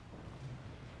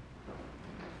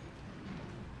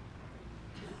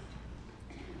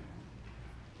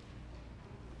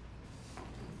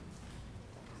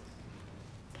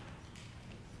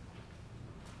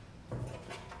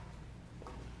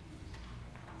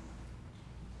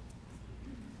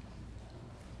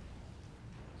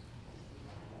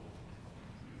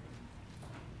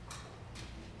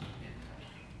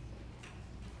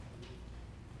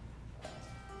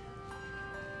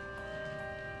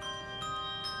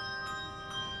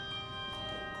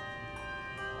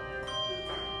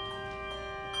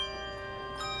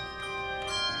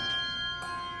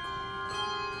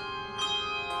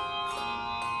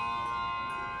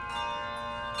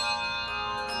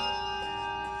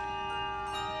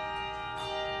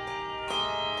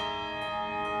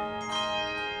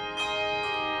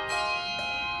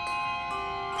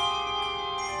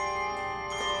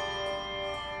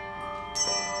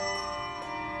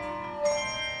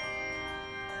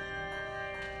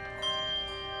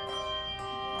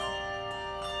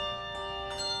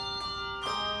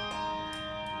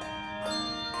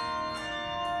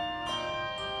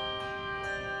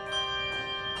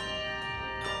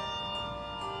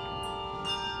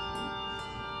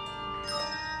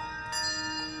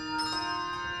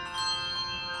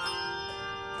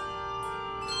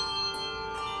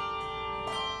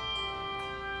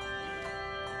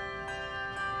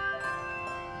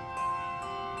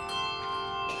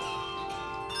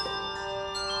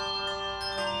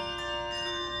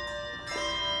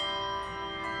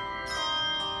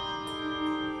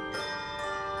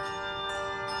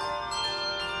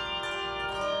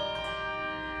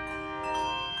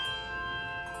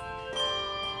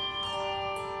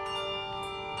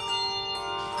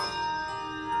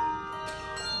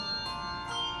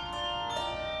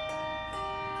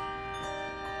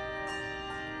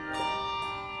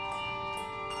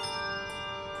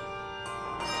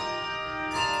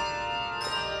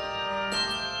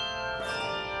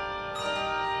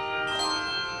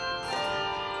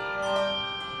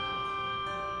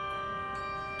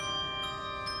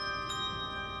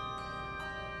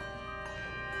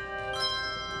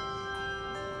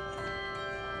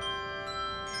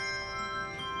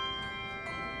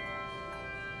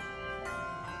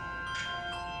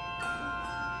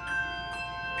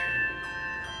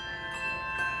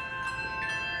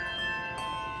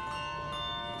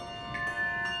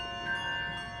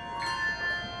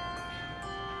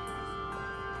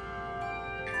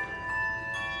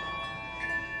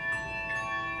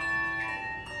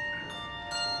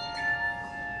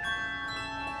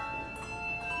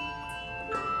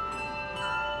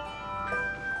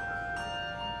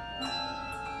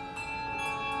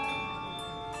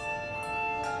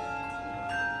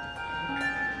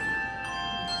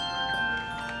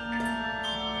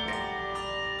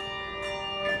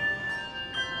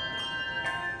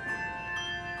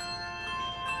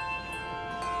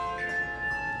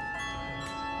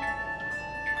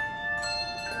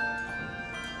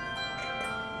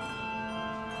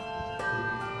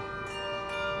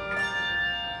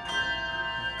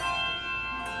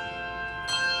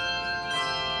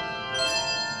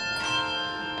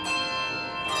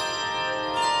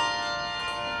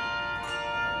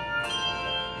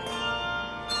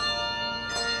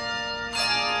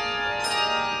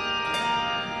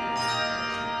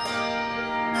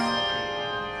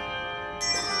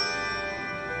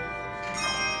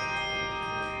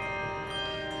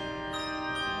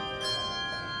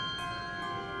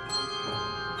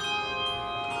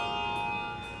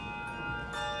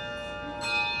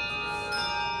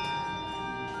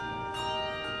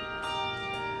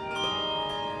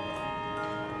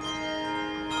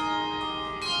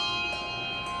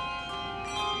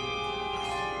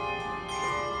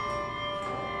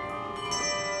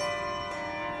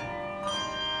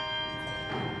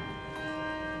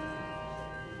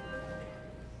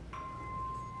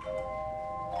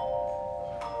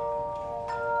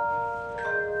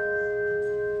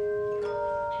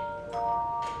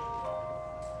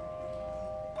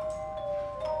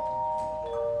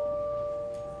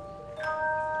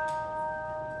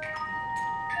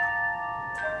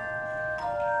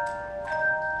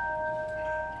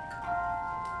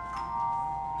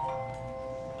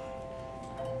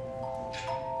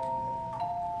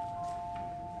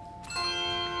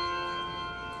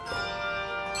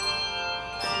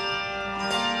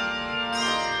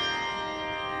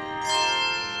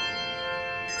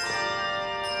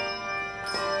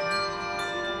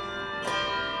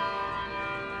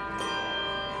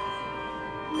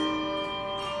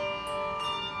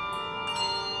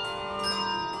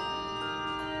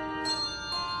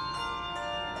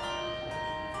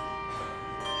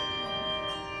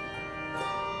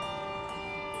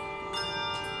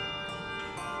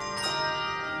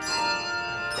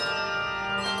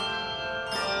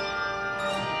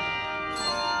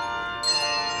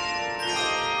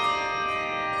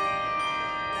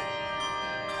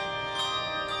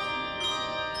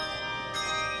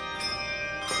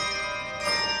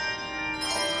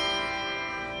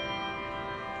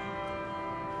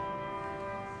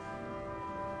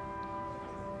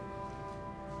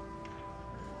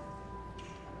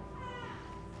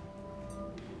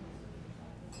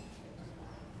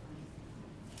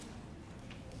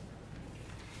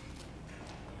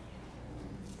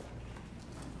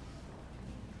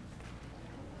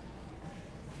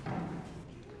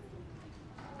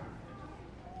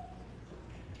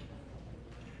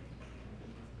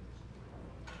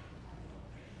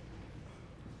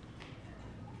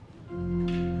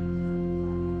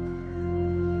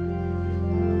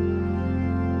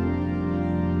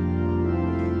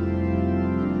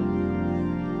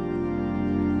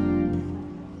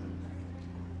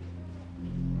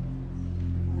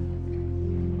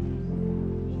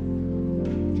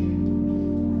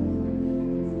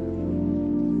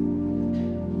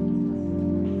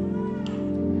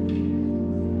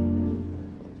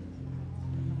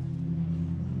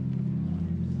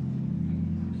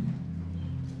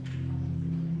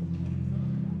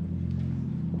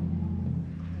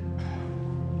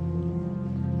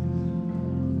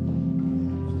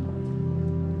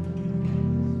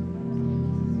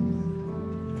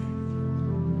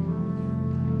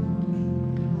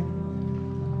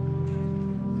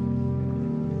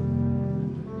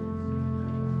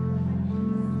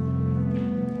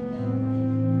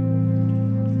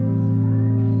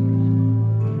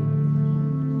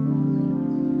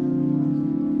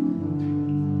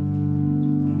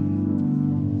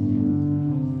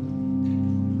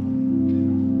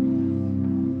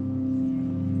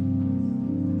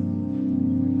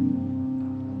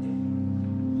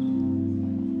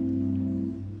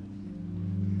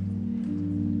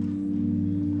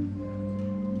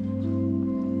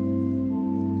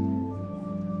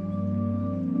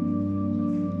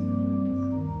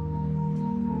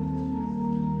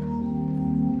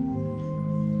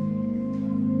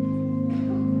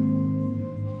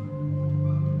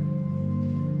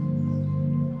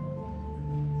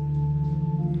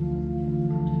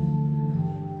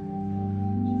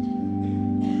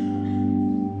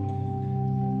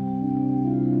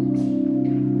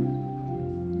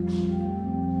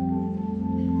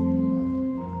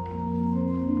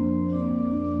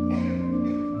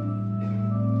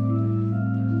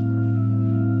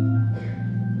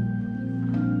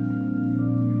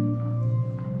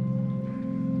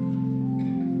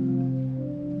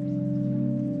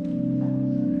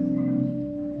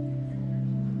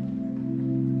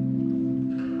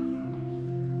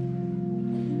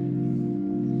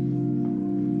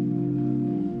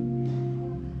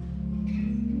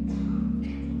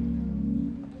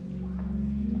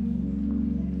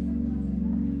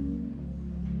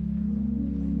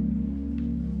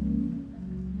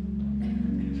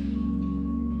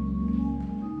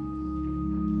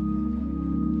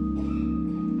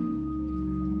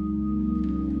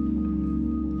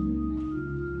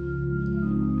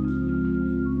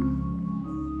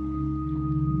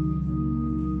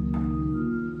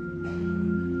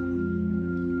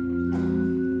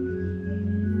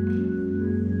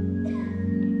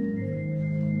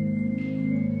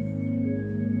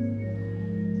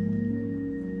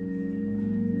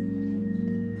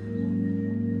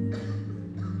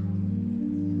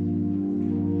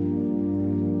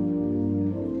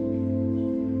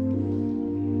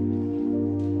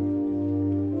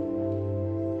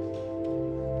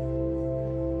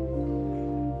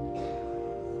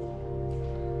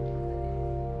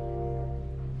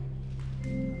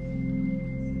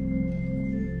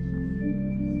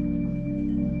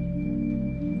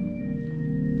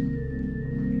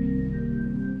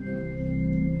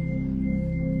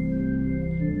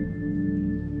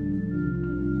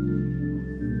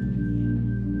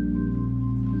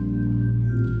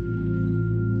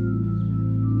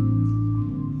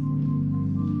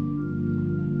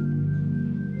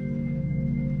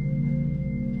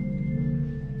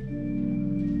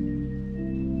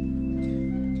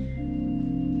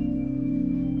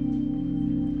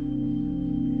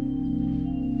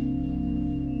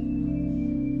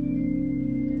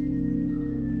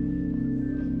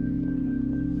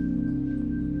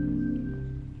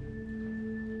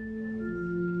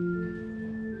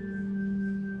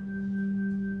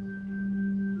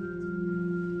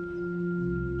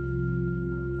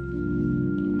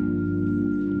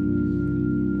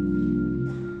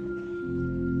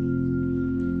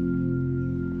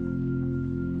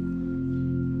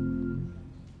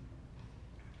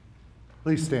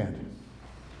 Please stand.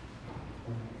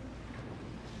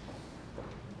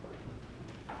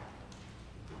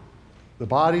 The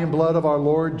body and blood of our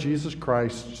Lord Jesus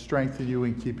Christ strengthen you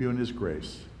and keep you in his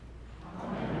grace.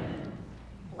 Amen.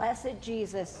 Blessed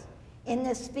Jesus, in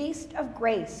this feast of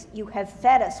grace, you have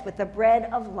fed us with the bread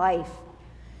of life.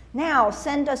 Now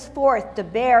send us forth to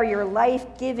bear your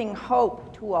life-giving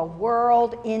hope to a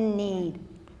world in need.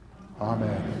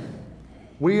 Amen.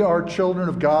 We are children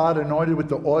of God, anointed with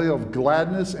the oil of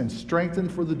gladness and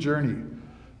strengthened for the journey.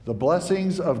 The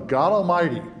blessings of God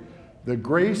Almighty, the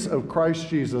grace of Christ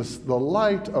Jesus, the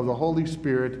light of the Holy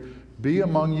Spirit be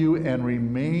among you and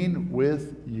remain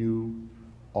with you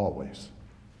always.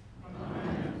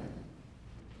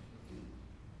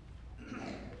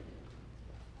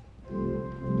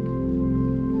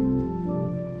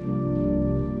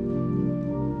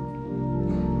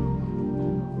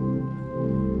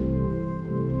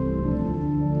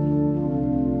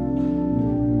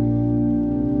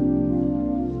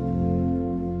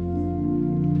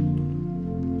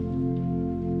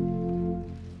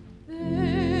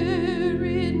 There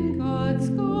in God's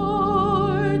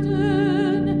garden,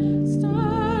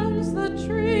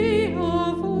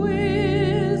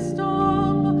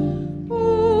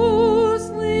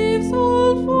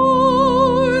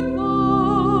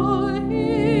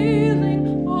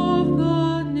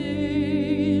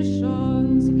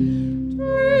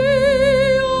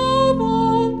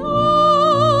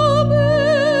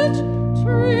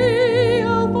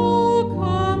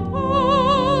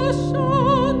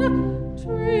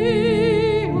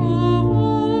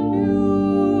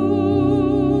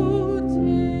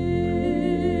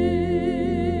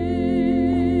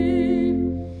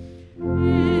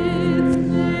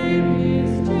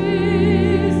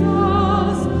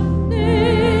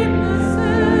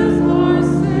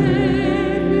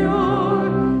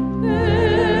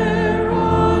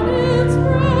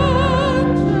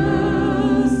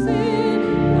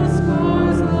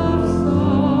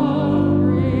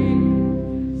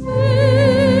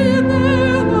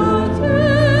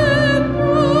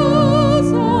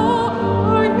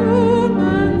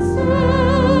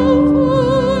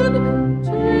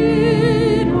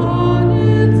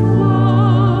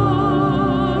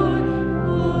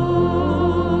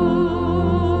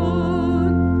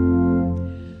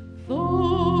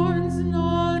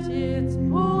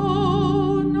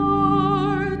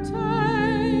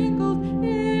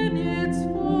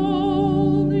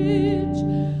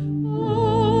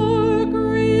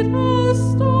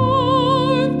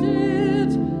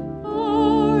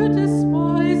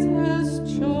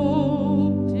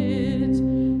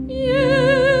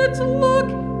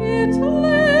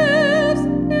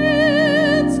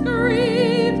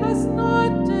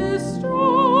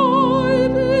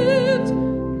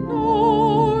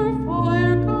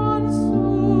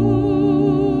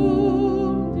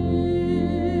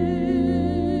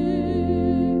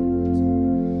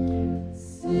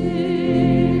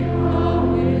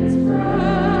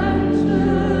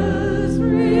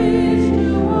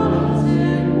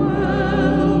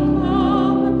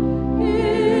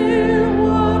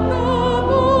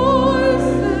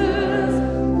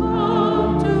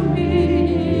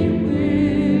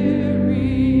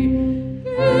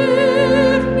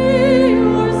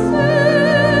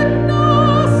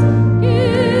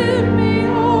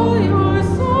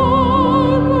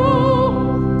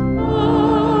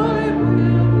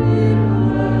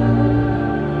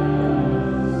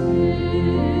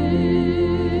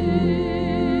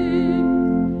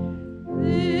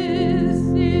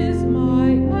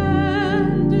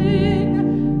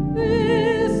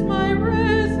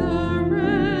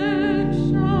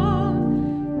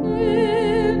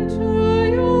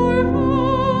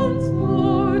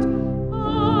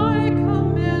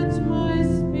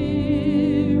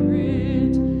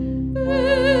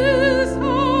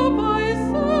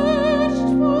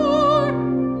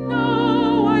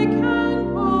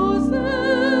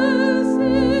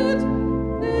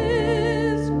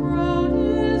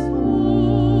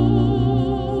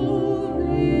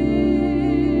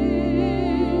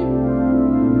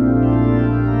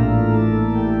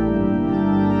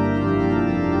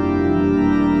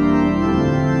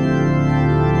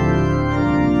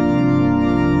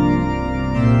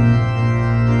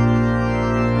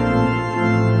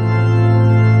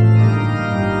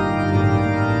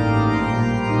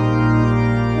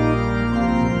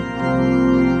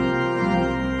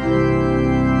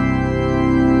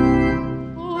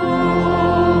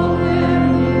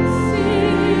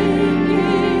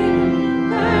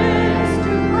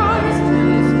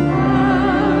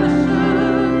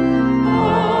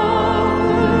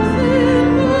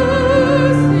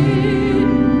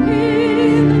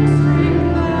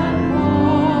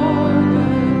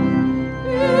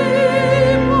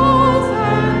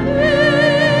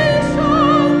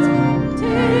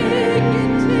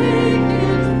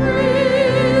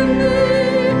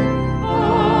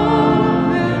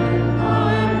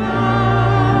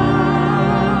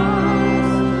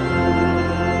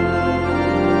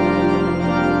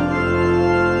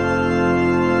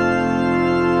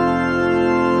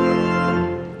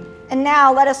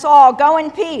 now let us all go in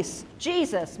peace.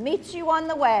 Jesus meets you on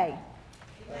the way.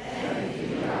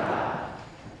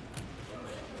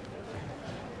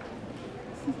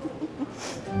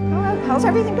 How's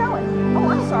everything going? Oh,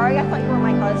 I'm sorry. I thought you were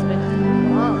my husband.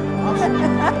 I'll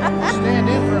stand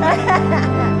in for a minute.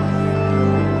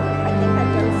 I think that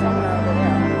goes somewhere over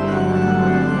there.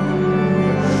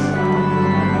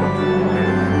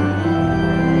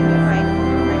 Right.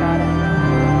 I got it.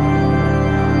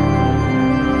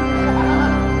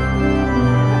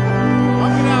 I'll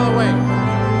get out of the way.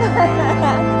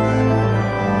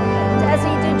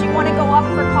 Desi, did you want to go up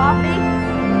for coffee?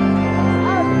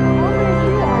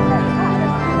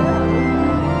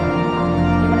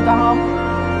 You want to go home?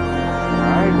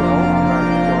 I will. I'm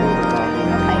not going for coffee.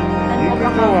 Okay, then You we'll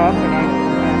can go go home. up.